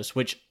scenarios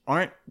which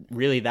aren't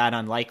really that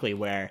unlikely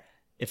where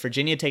if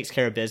Virginia takes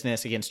care of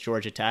business against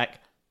Georgia Tech,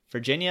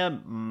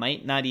 Virginia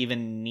might not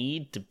even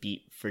need to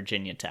beat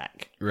Virginia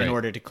Tech in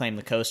order to claim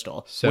the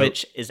Coastal,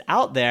 which is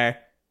out there.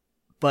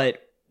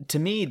 But to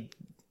me,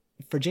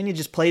 Virginia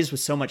just plays with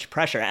so much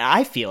pressure.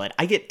 I feel it.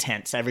 I get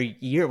tense every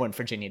year when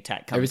Virginia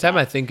Tech comes Every time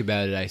out. I think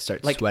about it, I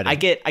start sweating. I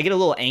get a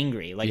little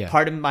angry.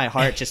 Part of my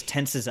heart just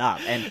tenses up,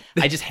 and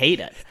I just hate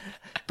it.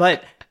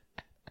 But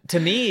to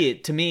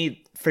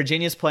me,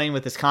 Virginia's playing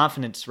with this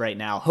confidence right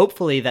now.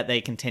 Hopefully that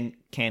they can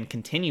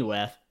continue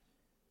with.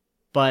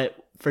 But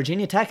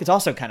Virginia Tech is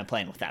also kind of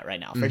playing with that right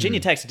now.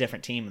 Virginia Tech's a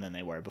different team than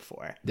they were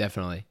before.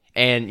 Definitely.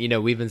 And,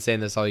 we've been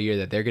saying this all year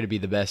that they're going to be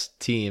the best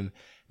team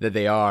that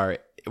they are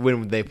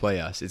when they play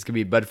us. It's going to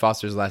be Bud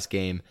Foster's last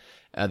game.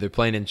 They're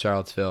playing in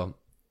Charlottesville.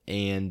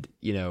 And,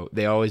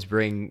 they always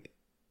bring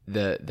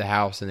the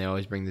house and they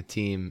always bring the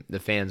team,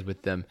 the fans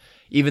with them.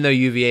 Even though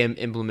UVA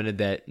implemented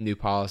that new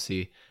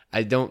policy,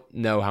 I don't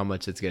know how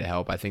much it's going to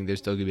help. I think there's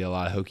still going to be a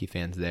lot of Hokie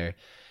fans there.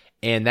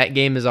 And that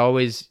game is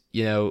always,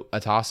 a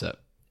toss-up.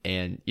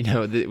 And,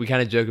 we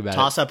kind of joke about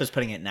Toss-up is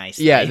putting it nice.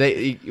 Yeah,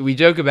 we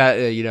joke about,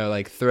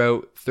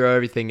 throw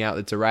everything out.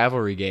 It's a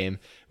rivalry game.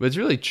 But it's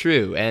really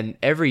true. And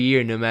every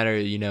year, no matter,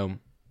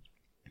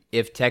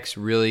 if Tech's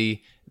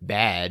really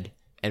bad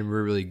and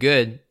we're really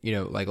good,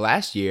 like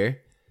last year,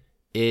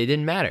 it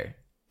didn't matter.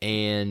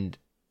 And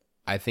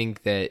I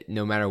think that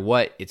no matter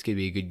what, it's going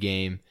to be a good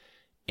game.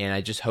 And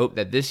I just hope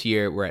that this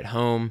year we're at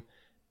home.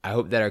 I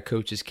hope that our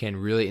coaches can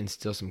really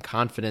instill some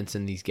confidence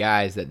in these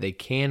guys that they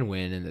can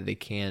win and that they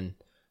can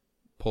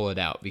pull it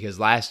out, because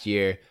last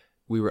year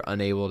we were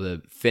unable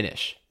to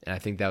finish, and I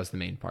think that was the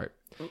main part.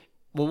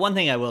 Well, one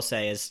thing I will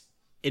say is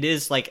it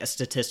is like a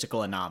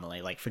statistical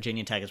anomaly. Like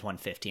Virginia Tech has won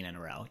 15 in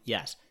a row.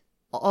 Yes.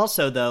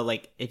 Also, though,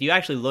 if you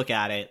actually look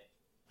at it,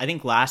 I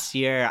think last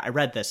year, I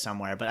read this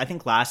somewhere, but I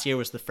think last year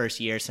was the first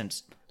year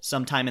since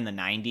sometime in the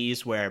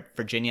 90s where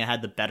Virginia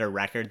had the better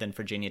record than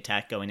Virginia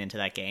Tech going into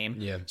that game.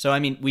 Yeah. So, I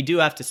mean, we do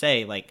have to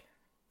say,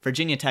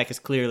 Virginia Tech has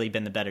clearly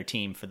been the better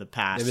team for the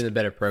past They've been the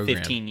better program.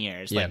 15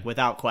 years, Yeah.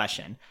 Without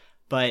question.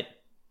 But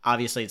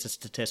obviously it's a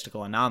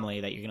statistical anomaly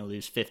that you're going to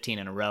lose 15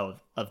 in a row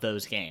of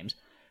those games.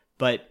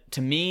 But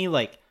to me,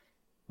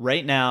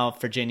 right now,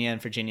 Virginia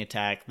and Virginia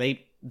Tech,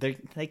 they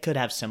could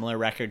have similar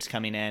records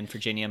coming in.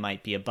 Virginia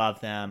might be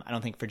above them. I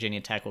don't think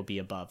Virginia Tech will be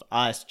above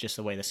us, just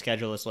the way the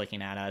schedule is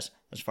looking at us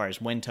as far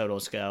as win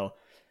totals go.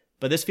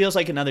 But this feels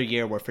like another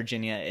year where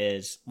Virginia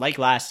is, like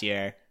last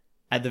year,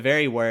 at the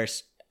very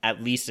worst, at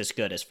least as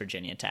good as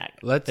Virginia Tech,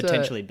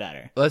 potentially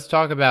better. Let's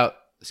talk about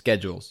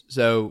schedules.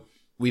 So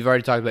we've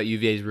already talked about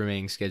UVA's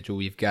remaining schedule.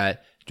 We've got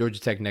Georgia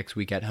Tech next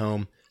week at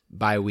home,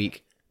 bye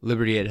week,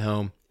 Liberty at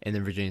home, and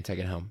then Virginia Tech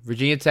at home.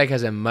 Virginia Tech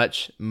has a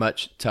much,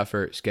 much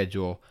tougher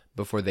schedule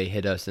before they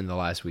hit us in the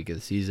last week of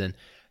the season.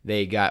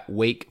 They got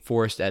Wake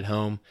Forest at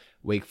home.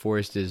 Wake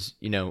Forest is,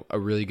 a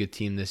really good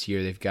team this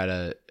year. They've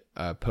got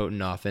a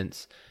potent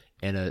offense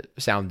and a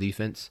sound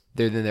defense.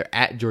 They're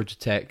at Georgia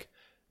Tech.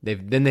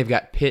 They've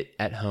got Pitt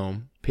at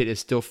home. Pitt is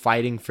still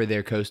fighting for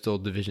their Coastal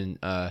Division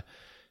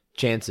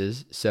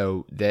chances,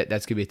 so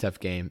that's going to be a tough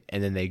game.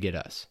 And then they get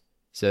us.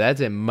 So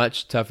that's a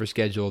much tougher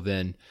schedule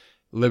than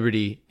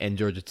Liberty and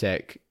Georgia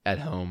Tech at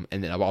home,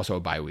 and then also a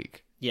bye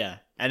week. Yeah.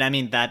 And I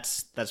mean,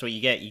 that's what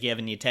you get. You give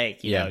and you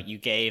take. You Yeah. know, you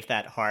gave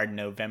that hard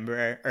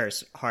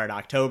hard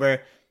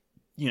October,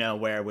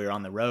 where we were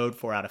on the road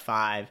 4 out of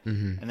 5,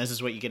 and this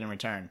is what you get in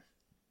return.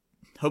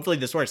 Hopefully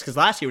this works, because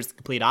last year was the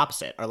complete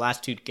opposite. Our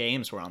last 2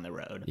 games were on the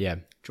road. Yeah.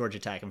 Georgia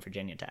Tech and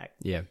Virginia Tech.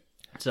 Yeah.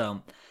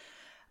 So,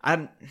 I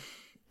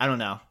don't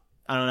know.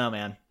 I don't know,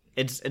 man.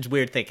 It's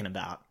weird thinking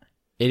about.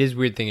 It is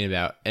weird thinking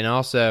about. And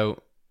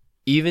also,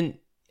 even,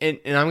 and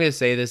I'm going to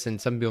say this,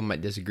 and some people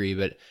might disagree,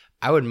 but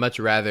I would much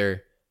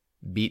rather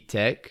beat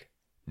Tech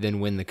than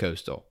win the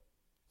Coastal.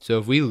 So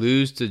if we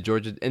lose to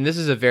Georgia, and this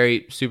is a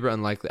very super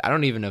unlikely, I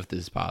don't even know if this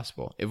is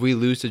possible. If we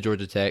lose to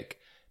Georgia Tech,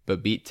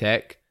 but beat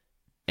Tech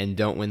and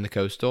don't win the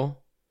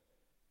Coastal,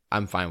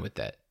 I'm fine with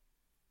that.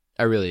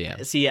 I really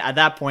am. See, at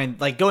that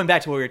point, like going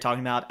back to what we were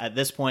talking about, at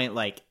this point,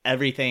 like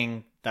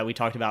everything that we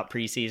talked about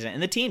preseason,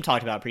 and the team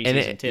talked about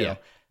preseason too. Yeah.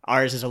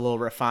 Ours is a little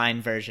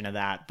refined version of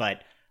that,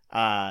 but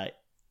I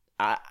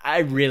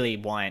really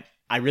want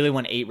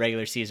 8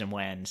 regular season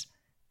wins,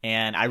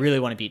 and I really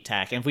want to beat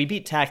Tech. And if we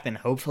beat Tech, then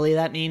hopefully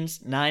that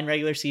means 9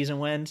 regular season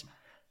wins.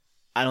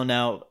 I don't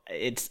know.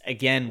 It's,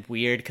 again,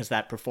 weird because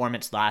that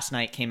performance last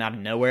night came out of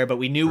nowhere, but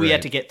we knew we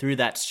had to get through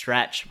that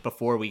stretch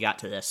before we got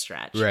to this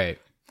stretch. Right.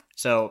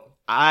 So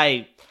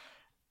I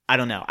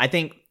don't know. I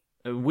think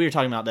we were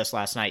talking about this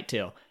last night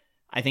too.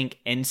 I think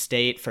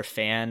in-state for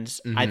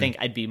fans, I think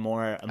I'd be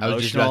more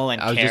emotional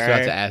I was just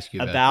about to ask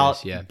you about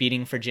this, yeah.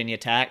 beating Virginia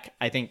Tech.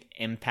 I think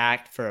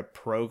impact for a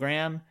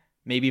program,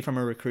 maybe from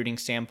a recruiting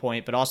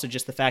standpoint, but also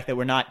just the fact that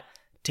we're not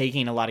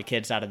taking a lot of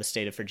kids out of the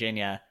state of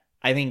Virginia.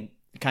 I think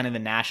kind of the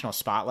national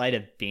spotlight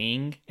of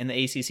being in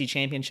the ACC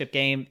championship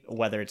game,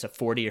 whether it's a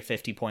 40 or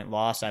 50 point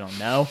loss, I don't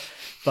know.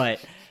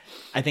 But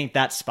I think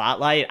that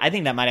spotlight, I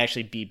think that might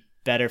actually be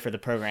better for the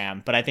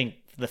program. But I think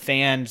the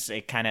fans,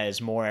 it kind of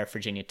is more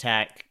Virginia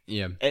Tech.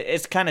 Yeah.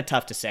 It's kind of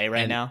tough to say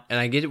now. And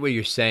I get what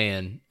you're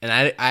saying. And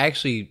I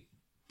actually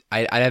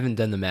haven't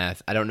done the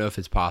math. I don't know if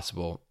it's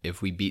possible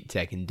if we beat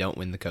Tech and don't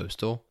win the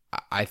Coastal.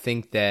 I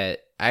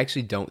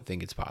actually don't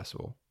think it's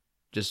possible.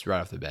 Just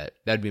right off the bat.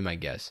 That'd be my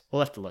guess.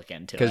 We'll have to look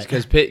into it.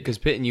 Because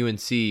Pitt and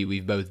UNC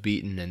we've both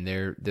beaten, and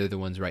they're the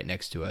ones right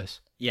next to us.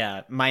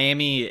 Yeah,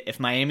 if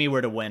Miami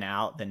were to win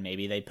out, then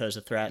maybe they pose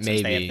a threat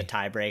since they have the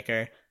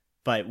tiebreaker.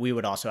 But we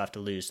would also have to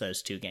lose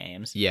those 2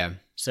 games. Yeah.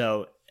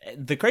 So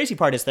the crazy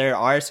part is there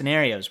are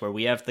scenarios where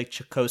we have the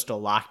Coastal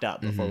locked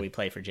up before we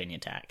play Virginia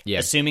Tech. Yeah.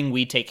 Assuming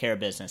we take care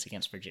of business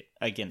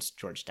against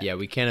Georgia Tech. Yeah,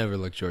 we can't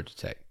overlook Georgia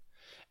Tech.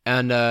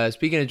 And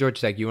speaking of Georgia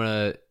Tech, you want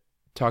to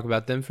talk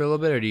about them for a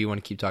little bit, or do you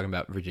want to keep talking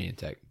about Virginia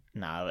Tech?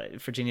 No,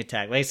 Virginia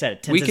Tech. Like I said,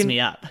 it tenses me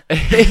up.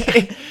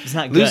 It's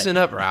not good. Loosen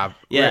up, Rob.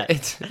 Yeah,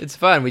 it's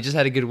fun. We just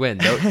had a good win.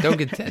 Don't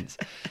get tense.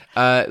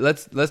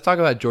 Let's talk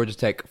about Georgia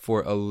Tech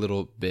for a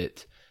little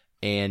bit.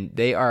 And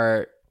they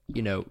are,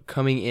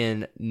 coming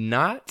in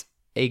not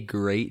a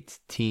great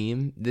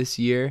team this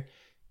year.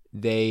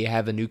 They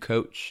have a new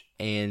coach,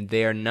 and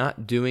they are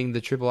not doing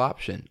the triple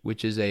option,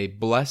 which is a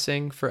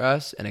blessing for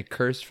us and a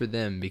curse for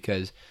them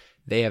because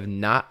they have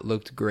not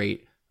looked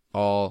great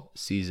all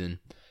season.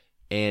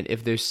 And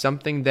if there's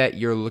something that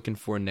you're looking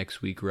for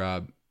next week,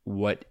 Rob,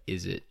 what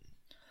is it?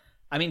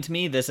 I mean, to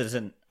me, this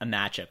isn't a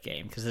matchup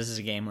game because this is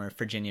a game where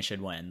Virginia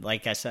should win.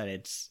 Like I said,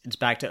 it's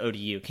back to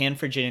ODU. Can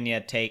Virginia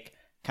take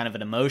kind of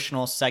an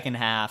emotional second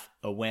half,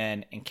 a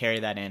win, and carry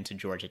that into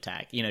Georgia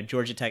Tech?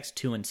 Georgia Tech's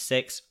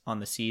 2-6 on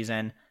the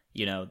season.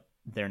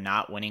 They're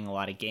not winning a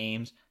lot of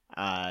games.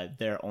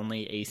 Their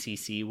only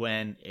ACC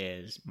win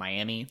is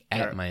Miami.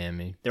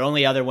 Miami. Their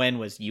only other win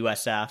was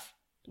USF,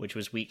 which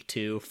was week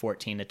 2,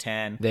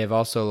 14-10. They have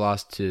also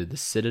lost to the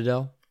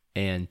Citadel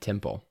and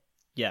Temple.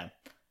 Yeah.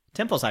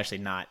 Temple's actually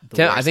not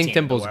the worst I think team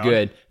Temple's in the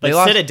world. good.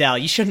 But Citadel,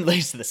 you shouldn't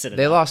lose to the Citadel.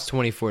 They lost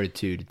 24-2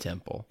 to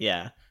Temple.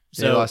 Yeah.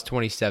 They lost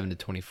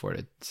 27-24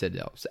 to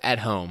Citadel at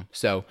home.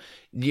 So,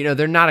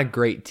 they're not a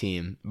great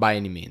team by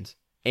any means.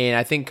 And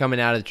I think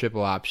coming out of the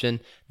triple option,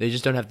 they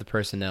just don't have the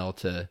personnel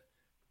to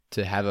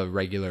have a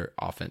regular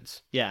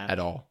offense at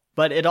all.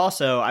 But it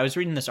also, I was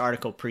reading this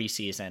article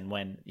preseason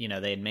when,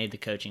 they had made the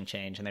coaching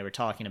change and they were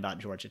talking about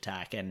Georgia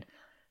Tech. And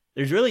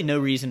there's really no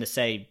reason to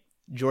say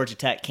Georgia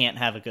Tech can't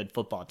have a good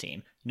football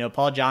team.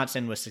 Paul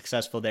Johnson was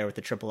successful there with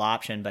the triple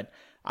option, but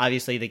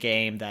obviously the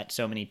game that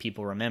so many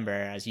people remember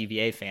as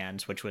UVA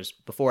fans, which was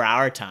before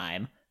our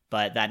time,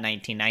 but that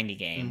 1990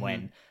 game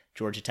when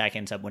Georgia Tech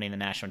ends up winning the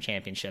national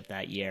championship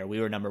that year. We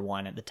were number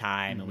 1 at the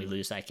time and we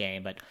lose that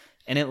game. But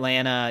in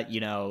Atlanta,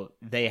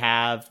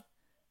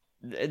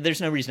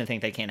 there's no reason to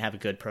think they can't have a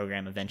good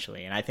program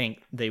eventually. And I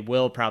think they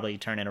will probably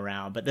turn it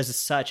around. But this is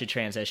such a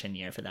transition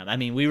year for them. I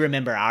mean, we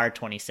remember our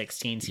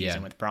 2016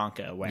 season with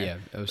Bronco, where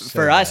it was so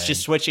for us, bad.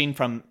 just switching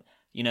from,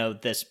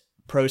 this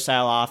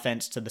pro-style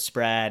offense to the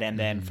spread and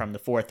then from the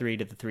 4-3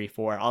 to the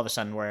 3-4, all of a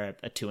sudden we're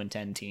a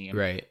 2-10 team.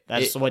 Right.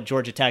 That's what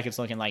Georgia Tech is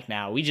looking like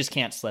now. We just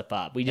can't slip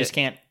up. We just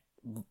can't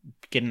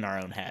get in our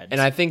own heads.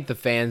 And I think the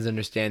fans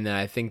understand that.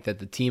 I think that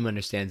the team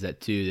understands that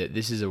too, that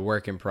this is a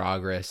work in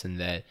progress and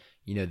that,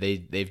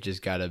 they've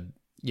just got to,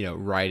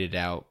 ride it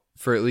out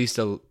for at least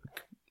 2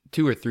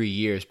 or 3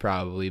 years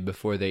probably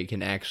before they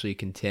can actually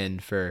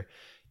contend for,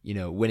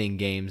 winning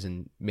games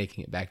and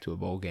making it back to a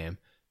bowl game,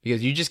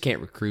 because you just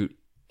can't recruit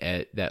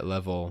at that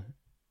level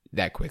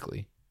that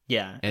quickly.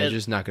 Yeah. And it's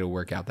just not going to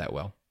work out that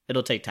well.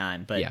 It'll take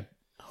time, but Yeah.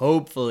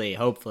 hopefully,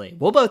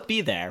 we'll both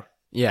be there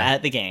Yeah.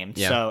 at the game.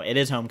 Yeah. So it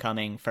is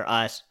homecoming for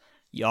us.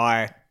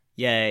 Yar.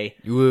 Yay.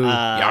 Woo.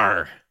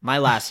 Yar. My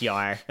last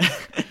yar.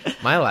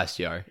 My last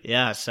year.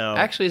 Yeah, so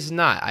Actually, it's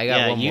not. I got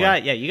yeah, one you more.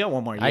 you got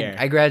one more year.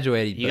 I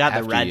graduated. You got the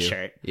after red you.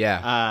 shirt.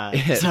 Yeah.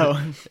 So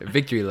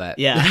Victory lap.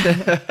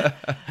 yeah.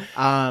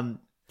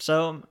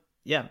 So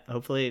yeah,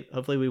 hopefully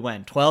we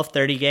win.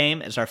 12:30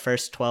 game is our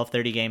first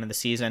 12:30 game of the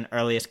season,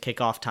 earliest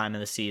kickoff time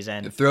of the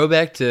season.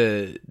 Throwback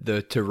to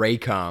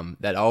Raycom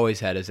that always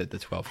had us at the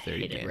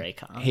 12:30 Hated game.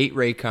 Raycom. Hate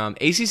Raycom.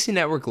 ACC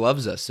Network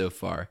loves us so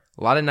far.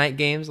 A lot of night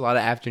games, a lot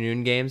of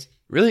afternoon games.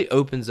 Really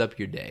opens up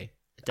your day.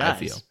 It does. I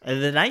feel.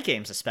 The night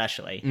games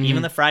especially. Mm-hmm.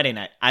 Even the Friday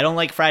night. I don't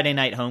like Friday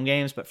night home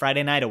games, but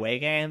Friday night away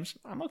games,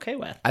 I'm okay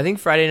with. I think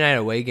Friday night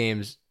away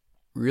games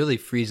really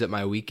frees up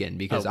my weekend,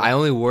 because Oh, I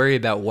only worry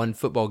about one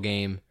football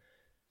game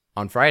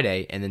on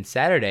Friday, and then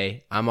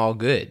Saturday I'm all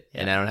good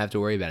and I don't have to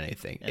worry about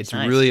anything. It's It's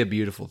nice. really a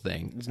beautiful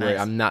thing where nice.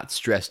 I'm not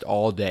stressed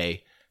all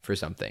day for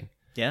something.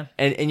 Yeah.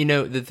 And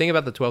the thing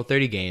about the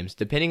 12:30 games,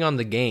 depending on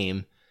the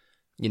game,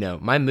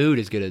 my mood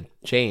is going to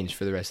change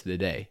for the rest of the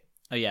day.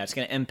 Oh yeah, it's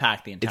going to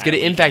impact the entire It's going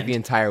to impact the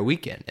weekend. entire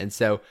weekend. And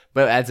so,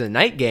 but as a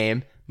night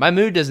game, my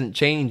mood doesn't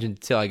change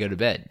until I go to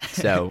bed.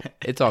 So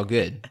it's all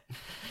good.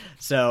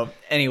 So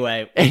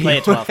anyway, we'll play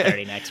at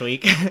 12:30 next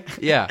week.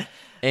 Yeah.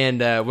 And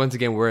once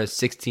again, we're a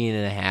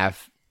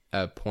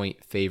 16.5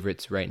 point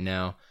favorites right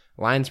now.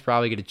 Line's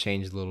probably going to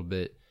change a little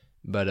bit.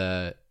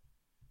 But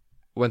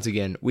once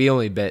again, we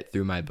only bet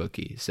through my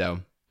bookie.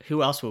 So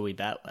Who else will we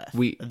bet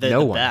with? no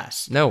the one.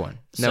 best. No one.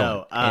 No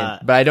So, one.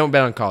 But I don't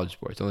bet on college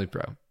sports, only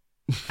pro.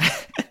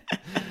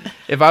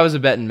 If I was a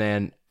betting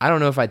man, I don't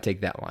know if I'd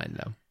take that line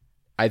though.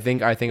 I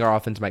think our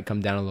offense might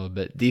come down a little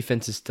bit.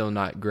 Defense is still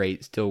not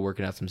great, still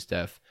working out some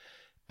stuff.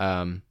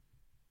 I'm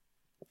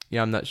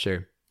not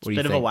sure. What do you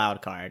Bit of a think?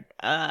 wild card.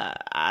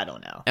 I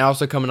don't know. And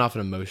also coming off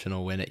an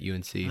emotional win at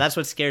UNC. That's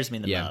what scares me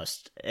the Yeah.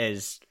 most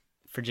is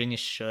Virginia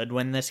should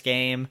win this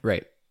game.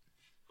 right.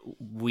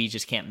 We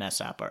just can't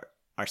mess up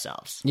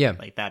ourselves. Yeah.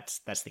 Like that's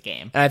the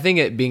game. And I think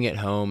it being at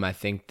home, I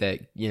think that,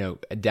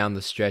 down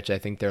the stretch, I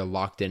think they're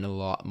locked in a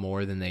lot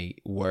more than they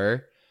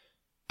were.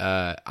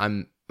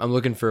 I'm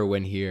looking for a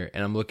win here,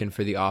 and I'm looking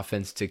for the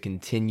offense to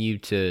continue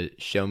to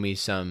show me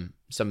some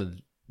of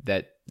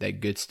that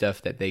good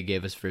stuff that they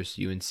gave us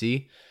versus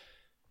UNC.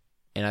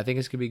 And I think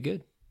it's gonna be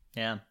good.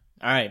 Yeah.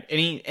 All right.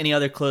 Any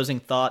other closing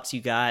thoughts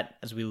you got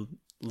as we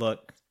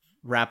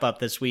wrap up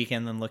this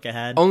weekend and look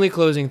ahead? Only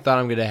closing thought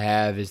I'm gonna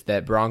have is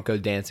that Bronco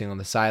dancing on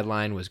the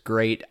sideline was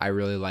great. I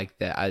really liked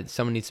that.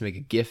 Someone needs to make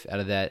a GIF out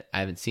of that. I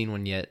haven't seen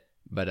one yet,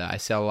 but I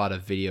saw a lot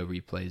of video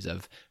replays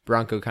of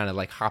Bronco kind of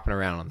like hopping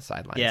around on the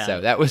sideline. Yeah.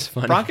 So that was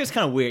funny. Bronco's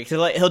kind of weird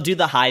because he'll do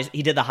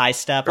he did the high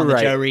step on the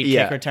Right, Joe Reed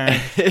yeah. kick return.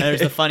 And there's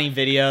a funny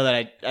video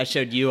that I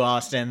showed you,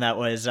 Austin, that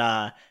was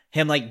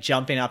him like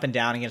jumping up and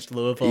down against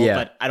Louisville, Yeah.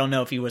 but I don't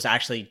know if he was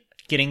actually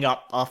getting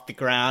up off the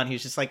ground. He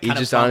was just like He's kind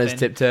of just on his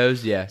bumping.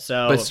 tiptoes, yeah.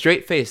 So- but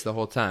straight face the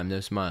whole time,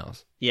 no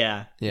smiles.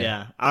 Yeah.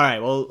 Yeah. All right.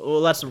 Well,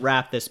 let's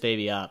wrap this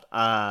baby up.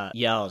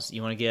 Yells.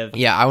 You want to give?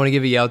 Yeah, I want to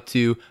give a yell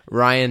to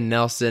Ryan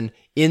Nelson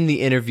in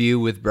the interview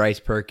with Bryce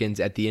Perkins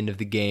at the end of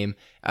the game.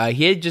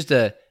 He had just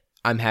a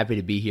 "I'm happy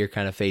to be here"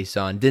 kind of face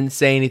on. Didn't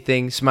say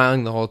anything,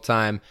 smiling the whole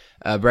time.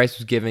 Bryce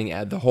was giving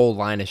the whole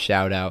line a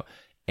shout out,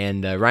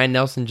 and Ryan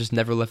Nelson just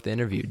never left the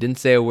interview. Didn't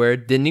say a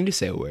word. Didn't need to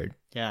say a word.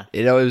 Yeah.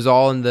 It was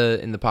all in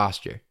the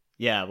posture.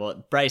 Yeah.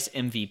 Well, Bryce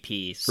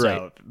MVP, so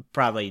Right.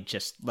 probably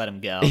just let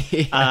him go.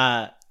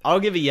 Yeah. I'll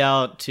give a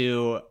yell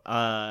to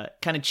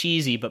kind of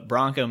cheesy, but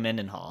Bronco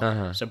Mendenhall.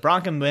 Uh-huh. So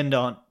Bronco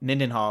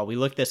Mendenhall, we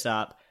looked this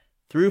up.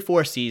 Through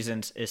 4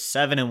 seasons is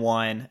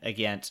 7-1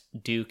 against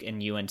Duke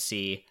and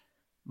UNC.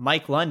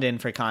 Mike London,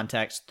 for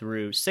context,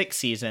 through 6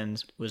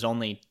 seasons was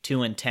only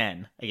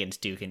 2-10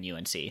 against Duke and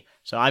UNC.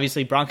 So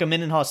obviously Bronco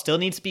Mendenhall still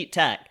needs to beat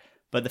Tech,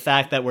 but the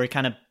fact that we're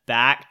kind of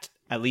backed,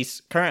 at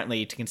least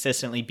currently, to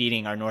consistently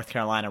beating our North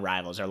Carolina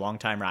rivals, our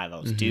longtime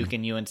rivals, Mm-hmm. Duke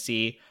and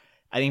UNC,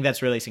 I think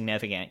that's really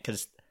significant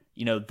because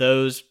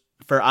those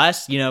for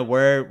us,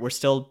 we're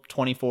still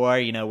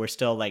 24. We're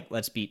still like,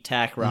 let's beat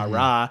Tech, rah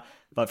rah.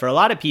 But for a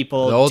lot of The people,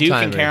 old Duke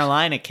timers. and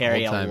Carolina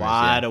carry a Old timers,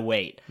 lot yeah. of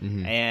weight,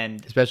 Mhm.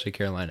 and Especially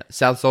Carolina.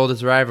 South's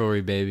oldest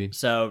rivalry, baby.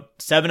 so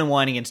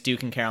 7-1 against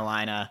Duke and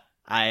Carolina.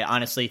 I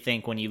honestly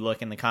think when you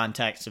look in the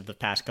context of the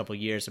past couple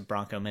years of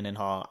Bronco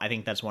Mendenhall, I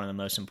think that's one of the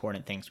most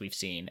important things we've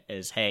seen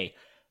is, hey,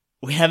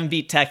 we haven't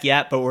beat Tech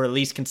yet, but we're at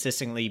least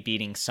consistently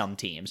beating some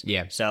teams.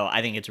 Yeah. So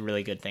I think it's a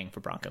really good thing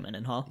for Bronco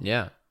Mendenhall.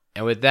 Yeah.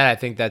 And with that, I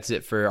think that's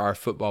it for our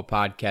football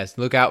podcast.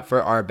 Look out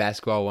for our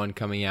basketball one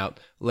coming out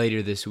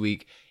later this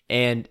week.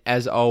 And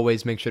as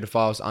always, make sure to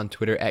follow us on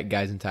Twitter at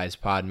Guys and Ties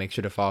Pod. Make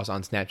sure to follow us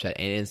on Snapchat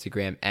and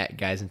Instagram at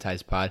Guys and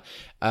Ties Pod.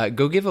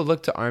 Go give a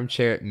look to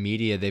Armchair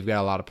Media. They've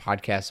got a lot of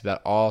podcasts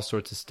about all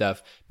sorts of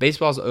stuff.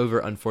 Baseball's over,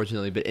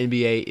 unfortunately, but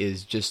NBA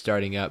is just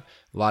starting up.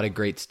 A lot of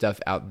great stuff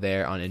out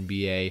there on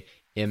NBA.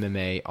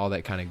 MMA, all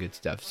that kind of good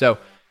stuff. So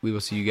we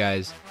will see you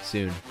guys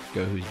soon.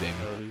 Go Who's, baby.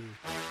 Go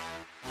Who's.